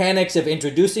the mechanics of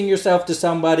introducing yourself to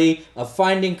somebody, of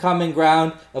finding common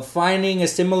ground, of finding a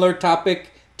similar topic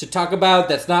to talk about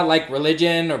that's not like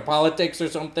religion or politics or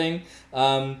something.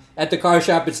 At the car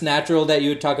shop, it's natural that you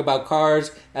would talk about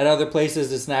cars. At other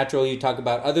places, it's natural you talk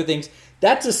about other things.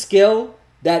 That's a skill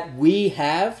that we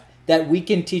have that we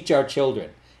can teach our children.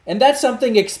 And that's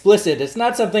something explicit. It's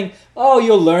not something,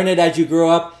 you'll learn it as you grow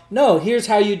up. No, here's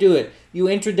how you do it. You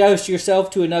introduce yourself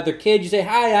to another kid. You say,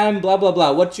 hi, I'm blah, blah,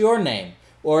 blah. What's your name?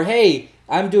 Or, hey,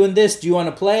 I'm doing this. Do you want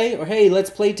to play? Or, hey, let's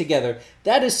play together.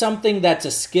 That is something that's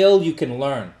a skill you can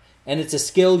learn. And it's a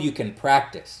skill you can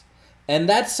practice. And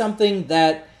that's something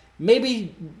that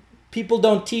maybe people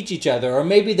don't teach each other. Or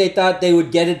maybe they thought they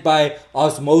would get it by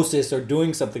osmosis or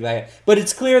doing something like that. But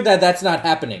it's clear that that's not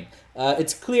happening.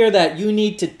 It's clear that you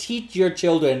need to teach your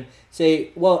children, say,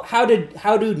 well, how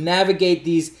to navigate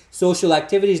these social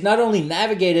activities, not only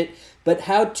navigate it, but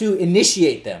how to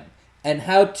initiate them and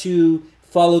how to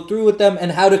follow through with them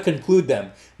and how to conclude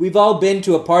them. We've all been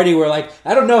to a party where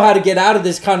I don't know how to get out of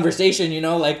this conversation,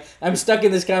 I'm stuck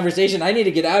in this conversation. I need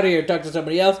to get out of here and talk to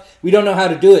somebody else. We don't know how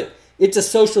to do it. It's a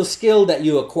social skill that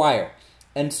you acquire.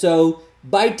 And so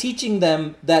by teaching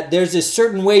them that there's a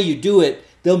certain way you do it,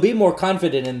 they'll be more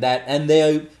confident in that, and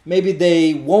maybe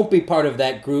they won't be part of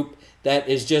that group that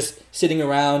is just sitting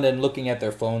around and looking at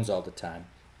their phones all the time.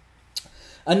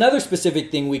 Another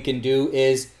specific thing we can do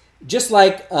is, just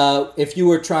like if you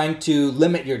were trying to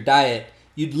limit your diet,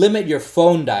 you'd limit your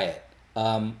phone diet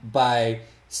by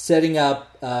setting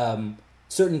up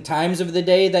certain times of the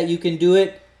day that you can do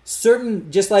it.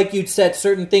 Just like you'd set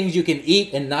certain things you can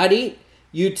eat and not eat,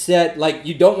 you'd set,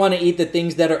 you don't want to eat the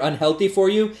things that are unhealthy for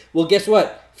you. Well, guess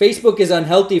what? Facebook is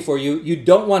unhealthy for you. You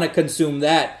don't want to consume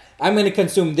that. I'm going to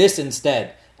consume this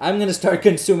instead. I'm going to start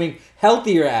consuming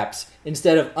healthier apps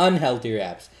instead of unhealthier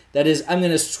apps. That is, I'm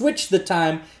going to switch the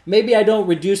time. Maybe I don't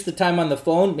reduce the time on the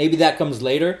phone. Maybe that comes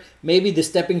later. Maybe the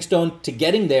stepping stone to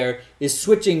getting there is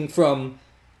switching from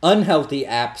unhealthy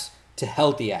apps to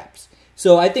healthy apps.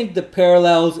 So I think the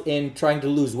parallels in trying to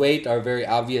lose weight are very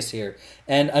obvious here.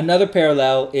 And another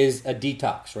parallel is a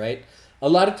detox, right? A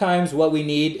lot of times what we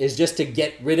need is just to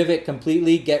get rid of it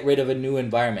completely, get rid of a new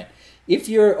environment. If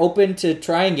you're open to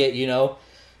trying it,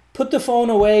 put the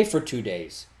phone away for 2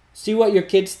 days. See what your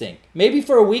kids think. Maybe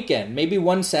for a weekend, maybe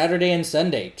one Saturday and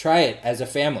Sunday. Try it as a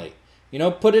family.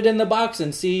 Put it in the box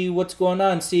and see what's going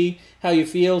on. See how you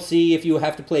feel. See if you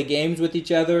have to play games with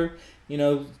each other.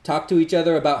 Talk to each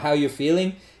other about how you're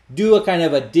feeling. Do a kind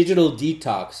of a digital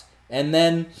detox. And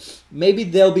then maybe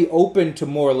they'll be open to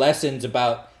more lessons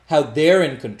about how they're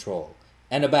in control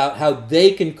and about how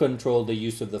they can control the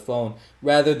use of the phone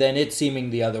rather than it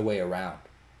seeming the other way around.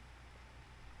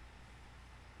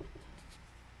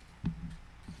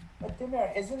 But Timur,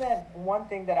 isn't that one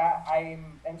thing that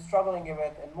I'm struggling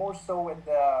with, and more so with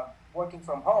working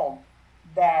from home,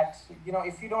 that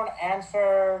if you don't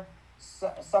answer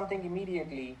something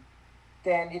immediately,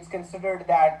 then it's considered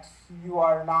that you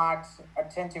are not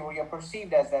attentive, or you're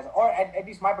perceived as that, or at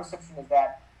least my perception is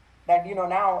that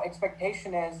now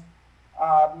expectation is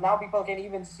now people can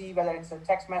even see whether it's a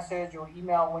text message or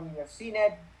email when you have seen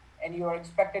it, and you are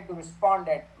expected to respond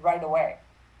it right away.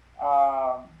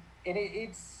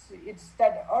 It's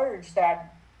that urge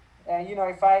that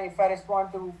if I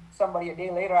respond to somebody a day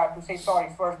later, I have to say sorry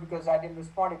first because I didn't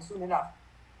respond it soon enough.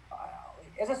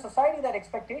 As a society, that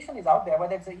expectation is out there,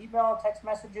 whether it's an email, text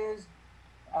messages,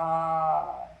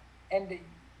 and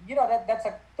that's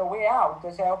the way out.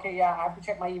 They say, okay, yeah, I have to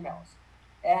check my emails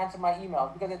and answer my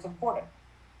emails because it's important.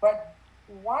 But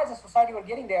why as a society we're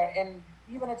getting there? And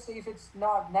even if it's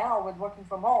not now with working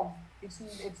from home, it's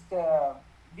the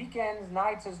weekends,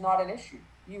 nights is not an issue.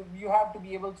 You have to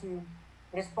be able to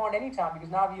respond anytime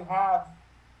because now you have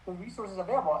the resources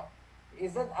available.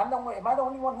 Am I the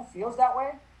only one who feels that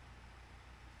way?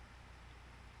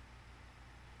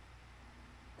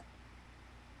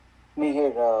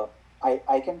 Mihir,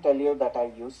 I can tell you that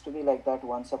I used to be like that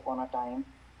once upon a time.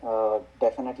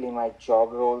 Definitely my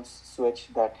job roles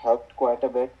switched, that helped quite a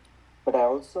bit. But I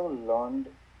also learned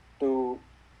to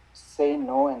say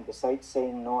no, and besides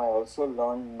saying no, I also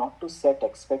learned not to set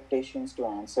expectations to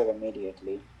answer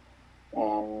immediately.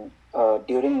 And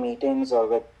during meetings or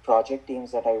with project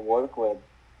teams that I work with,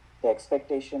 the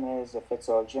expectation is if it's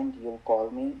urgent, you'll call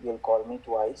me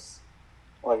twice,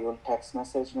 or you'll text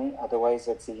message me, otherwise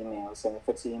it's emails. And if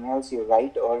it's emails, you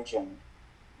write urgent.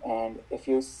 And if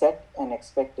you set an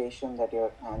expectation that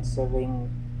you're answering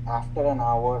after an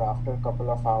hour, after a couple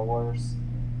of hours,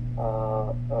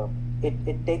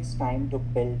 it takes time to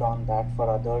build on that for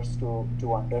others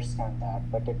to understand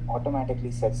that, but it automatically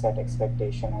sets that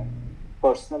expectation. And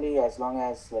personally, as long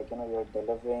as you're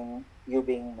delivering, you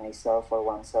being myself or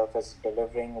oneself is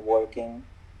delivering, working,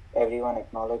 everyone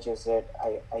acknowledges it,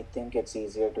 I think it's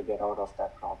easier to get out of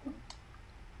that problem.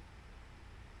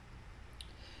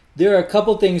 There are a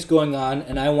couple things going on,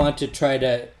 and I want to try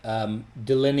to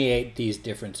delineate these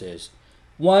differences.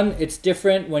 One, it's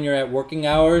different when you're at working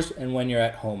hours and when you're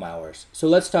at home hours. So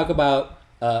let's talk about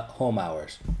home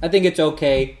hours. I think it's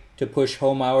okay to push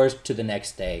home hours to the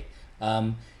next day.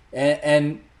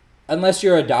 And unless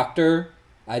you're a doctor,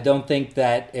 I don't think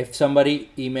that if somebody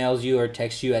emails you or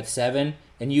texts you at 7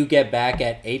 and you get back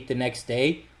at 8 the next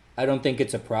day, I don't think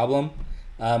it's a problem.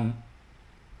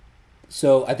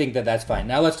 So I think that that's fine.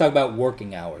 Now let's talk about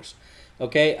working hours.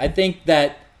 Okay, I think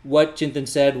that what Chintan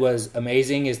said was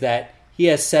amazing is that he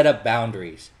has set up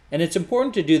boundaries. And it's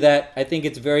important to do that. I think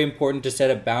it's very important to set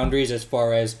up boundaries as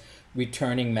far as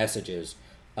returning messages.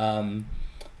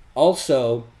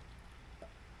 Also,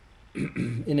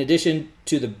 in addition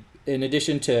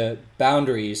to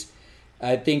boundaries,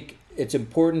 I think it's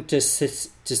important to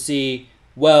see,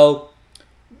 well,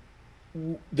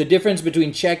 the difference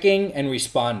between checking and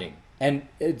responding. And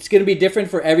it's going to be different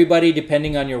for everybody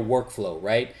depending on your workflow,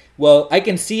 right? Well, I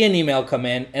can see an email come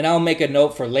in and I'll make a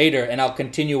note for later and I'll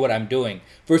continue what I'm doing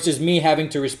versus me having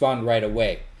to respond right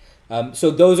away. So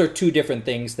those are two different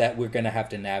things that we're going to have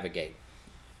to navigate.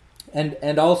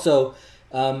 And also,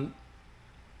 I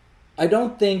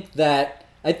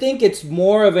think it's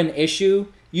more of an issue.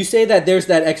 You say that there's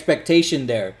that expectation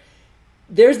there.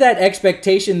 There's that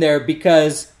expectation there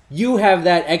because you have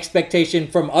that expectation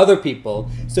from other people.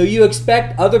 So you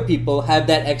expect other people have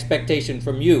that expectation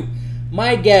from you.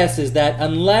 My guess is that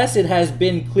unless it has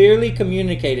been clearly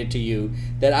communicated to you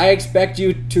that I expect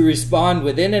you to respond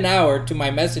within an hour to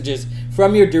my messages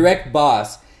from your direct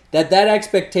boss, that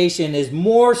expectation is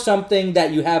more something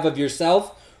that you have of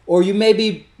yourself, or you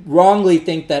maybe wrongly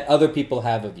think that other people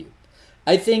have of you.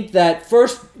 I think that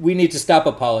first we need to stop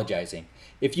apologizing.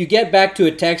 If you get back to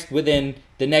a text within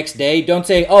the next day. Don't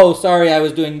say, oh, sorry, I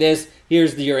was doing this.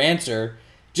 Here's your answer.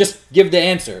 Just give the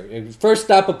answer. First,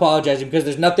 stop apologizing because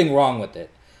there's nothing wrong with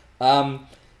it.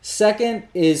 Second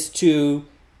is to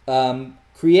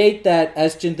create that,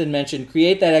 as Chintan mentioned,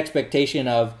 create that expectation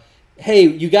of, hey,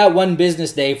 you got one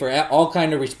business day for all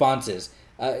kind of responses.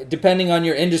 Depending on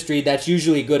your industry, that's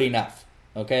usually good enough.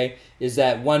 Okay, is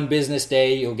that one business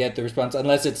day you'll get the response,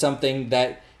 unless it's something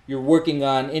that you're working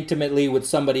on intimately with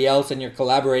somebody else and you're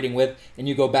collaborating with, and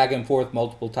you go back and forth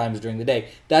multiple times during the day.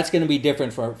 That's going to be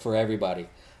different for everybody.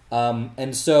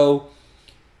 And so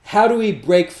how do we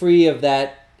break free of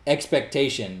that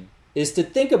expectation is to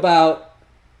think about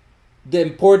the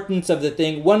importance of the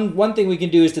thing. One thing we can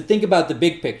do is to think about the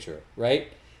big picture,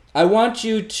 right? I want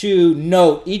you to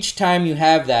note each time you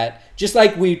have that, just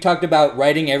like we talked about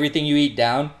writing everything you eat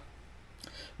down.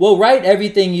 Well, write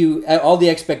everything all the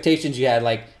expectations you had.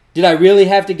 Like, did I really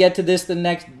have to get to this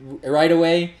right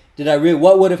away?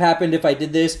 What would have happened if I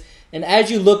did this? And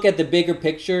as you look at the bigger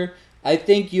picture, I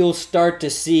think you'll start to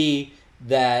see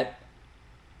that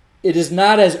it is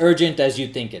not as urgent as you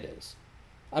think it is.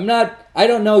 I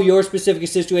don't know your specific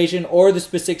situation or the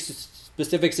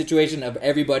specific situation of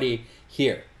everybody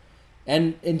here.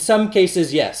 And in some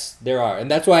cases, yes, there are. And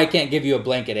that's why I can't give you a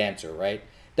blanket answer, right?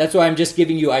 That's why I'm just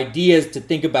giving you ideas to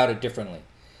think about it differently.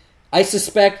 I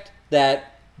suspect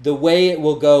that the way it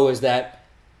will go is that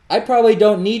I probably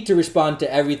don't need to respond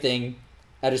to everything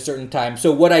at a certain time.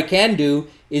 So what I can do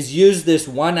is use this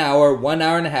 1 hour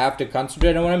and a half to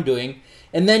concentrate on what I'm doing,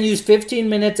 and then use 15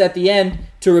 minutes at the end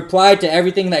to reply to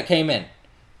everything that came in.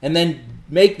 And then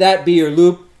make that be your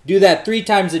loop. Do that 3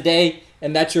 times a day,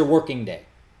 and that's your working day.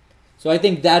 So I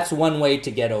think that's one way to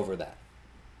get over that.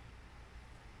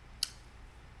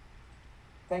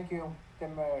 Thank you,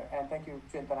 Timur, and thank you,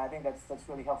 Chintan. I think that's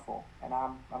really helpful, and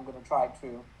I'm going to try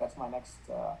to. That's my next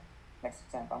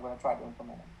attempt. I'm going to try to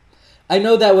implement it. I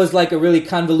know that was like a really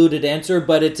convoluted answer,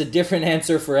 but it's a different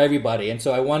answer for everybody, and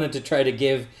so I wanted to try to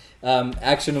give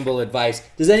actionable advice.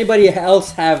 Does anybody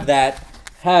else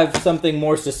have something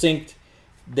more succinct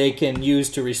they can use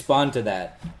to respond to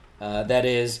that? That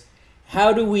is,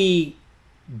 how do we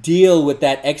deal with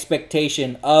that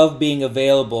expectation of being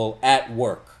available at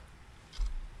work?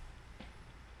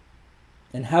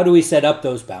 And how do we set up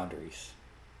those boundaries?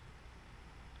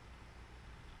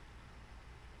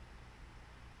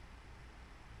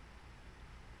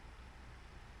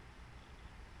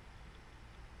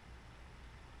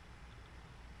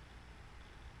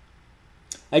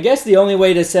 I guess the only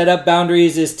way to set up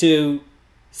boundaries is to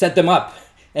set them up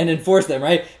and enforce them,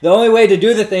 right? The only way to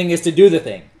do the thing is to do the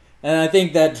thing. And I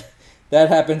think that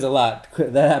happens a lot.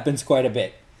 That happens quite a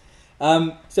bit.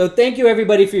 So thank you,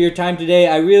 everybody, for your time today.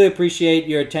 I really appreciate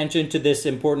your attention to this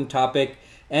important topic.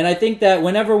 And I think that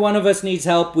whenever one of us needs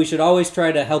help, we should always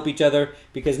try to help each other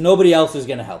because nobody else is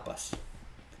going to help us.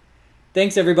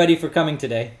 Thanks, everybody, for coming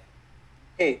today.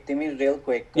 Hey, Timmy, real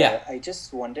quick. Yeah. I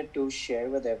just wanted to share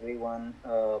with everyone,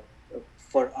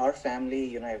 for our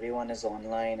family, everyone is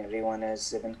online,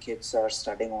 even kids are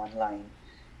studying online.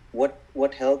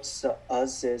 What helps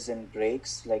us is in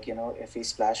breaks, like, if we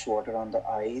splash water on the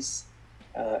eyes,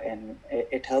 and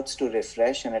it helps to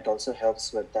refresh, and it also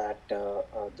helps with that,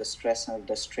 the stress and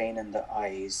the strain in the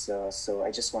eyes. So I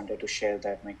just wanted to share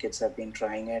that. My kids have been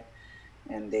trying it,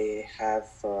 and they have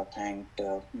thanked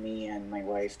me and my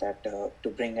wife that to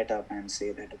bring it up and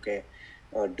say that, okay,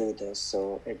 do this.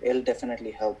 So it'll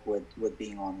definitely help with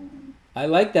being online. I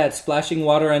like that, splashing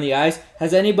water on the eyes.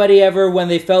 Has anybody ever, when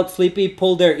they felt sleepy,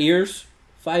 pulled their ears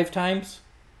 5 times?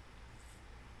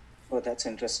 Oh, that's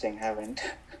interesting. Haven't.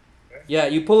 Yeah,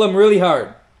 you pull them really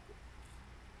hard.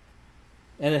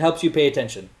 And it helps you pay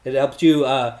attention. It helps you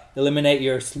eliminate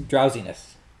your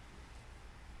drowsiness.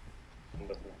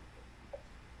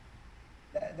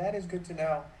 That is good to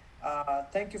know.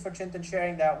 Thank you for Chintan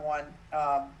sharing that one.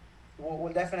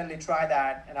 We'll definitely try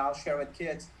that, and I'll share with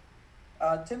kids.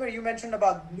 Timur, you mentioned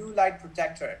about blue light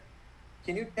protector.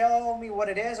 Can you tell me what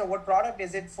it is or what product?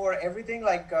 Is it for everything?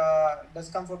 Like, does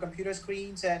it come for computer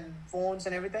screens and phones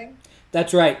and everything?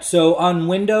 That's right. So on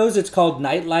Windows, it's called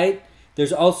Nightlight.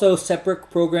 There's also separate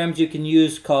programs you can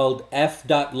use called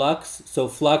f.lux, so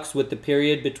flux with the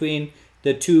period between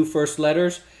the 2 first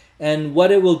letters. And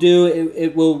what it will do,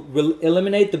 it will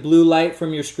eliminate the blue light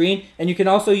from your screen, and you can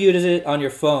also use it on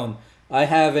your phone. I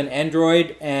have an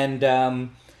Android, and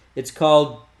it's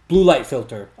called Blue Light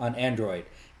Filter on Android.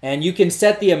 And you can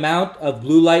set the amount of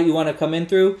blue light you want to come in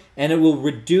through, and it will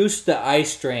reduce the eye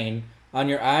strain on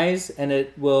your eyes, and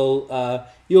it will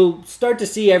you'll start to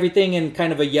see everything in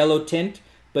kind of a yellow tint,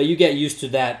 but you get used to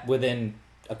that within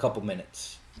a couple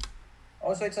minutes.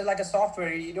 Also, it's like a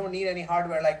software. You don't need any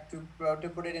hardware like to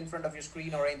put it in front of your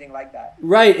screen or anything like that.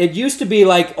 Right. It used to be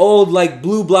like old like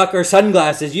blue blocker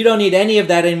sunglasses. You don't need any of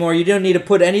that anymore. You don't need to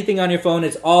put anything on your phone.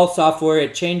 It's all software.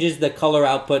 It changes the color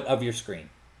output of your screen.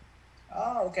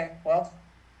 Oh, okay. Well,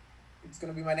 it's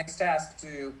going to be my next task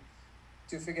to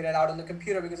figure it out on the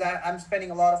computer, because I'm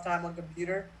spending a lot of time on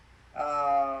computer.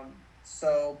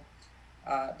 So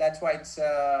that's why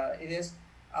it is.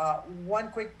 One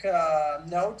quick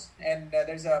note, and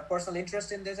there's a personal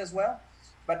interest in this as well,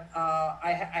 but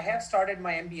I have started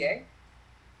my MBA,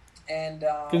 and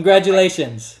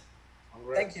Congratulations.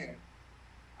 thank you.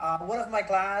 One of my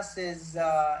class is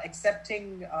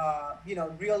accepting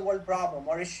real world problem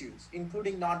or issues,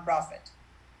 including nonprofit.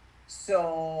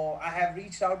 So I have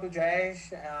reached out to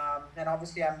Jayesh, and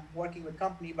obviously I'm working with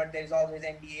company, but there's always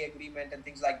NDA agreement and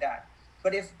things like that.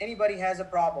 But if anybody has a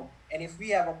problem, and if we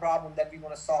have a problem that we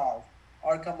want to solve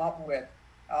or come up with,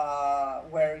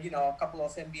 where a couple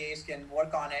of MBAs can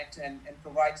work on it and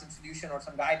provide some solution or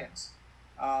some guidance,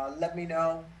 let me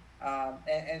know.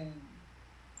 And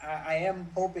I am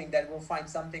hoping that we'll find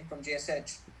something from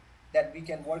JSH that we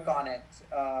can work on it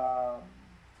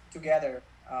together,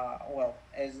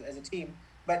 as a team.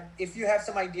 But if you have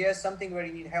some ideas, something where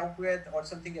you need help with, or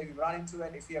something that you run into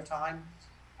it, if you have time,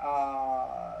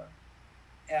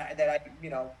 that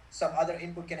some other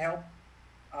input can help,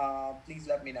 please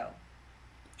let me know.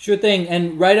 Sure thing.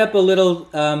 And write up a little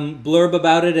blurb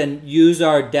about it and use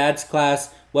our Dad's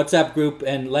Class WhatsApp group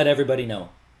and let everybody know.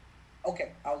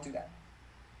 Okay, I'll do that.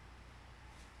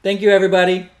 Thank you,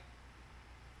 everybody.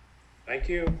 Thank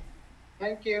you.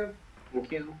 Thank you.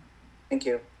 Thank you. Thank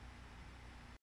you.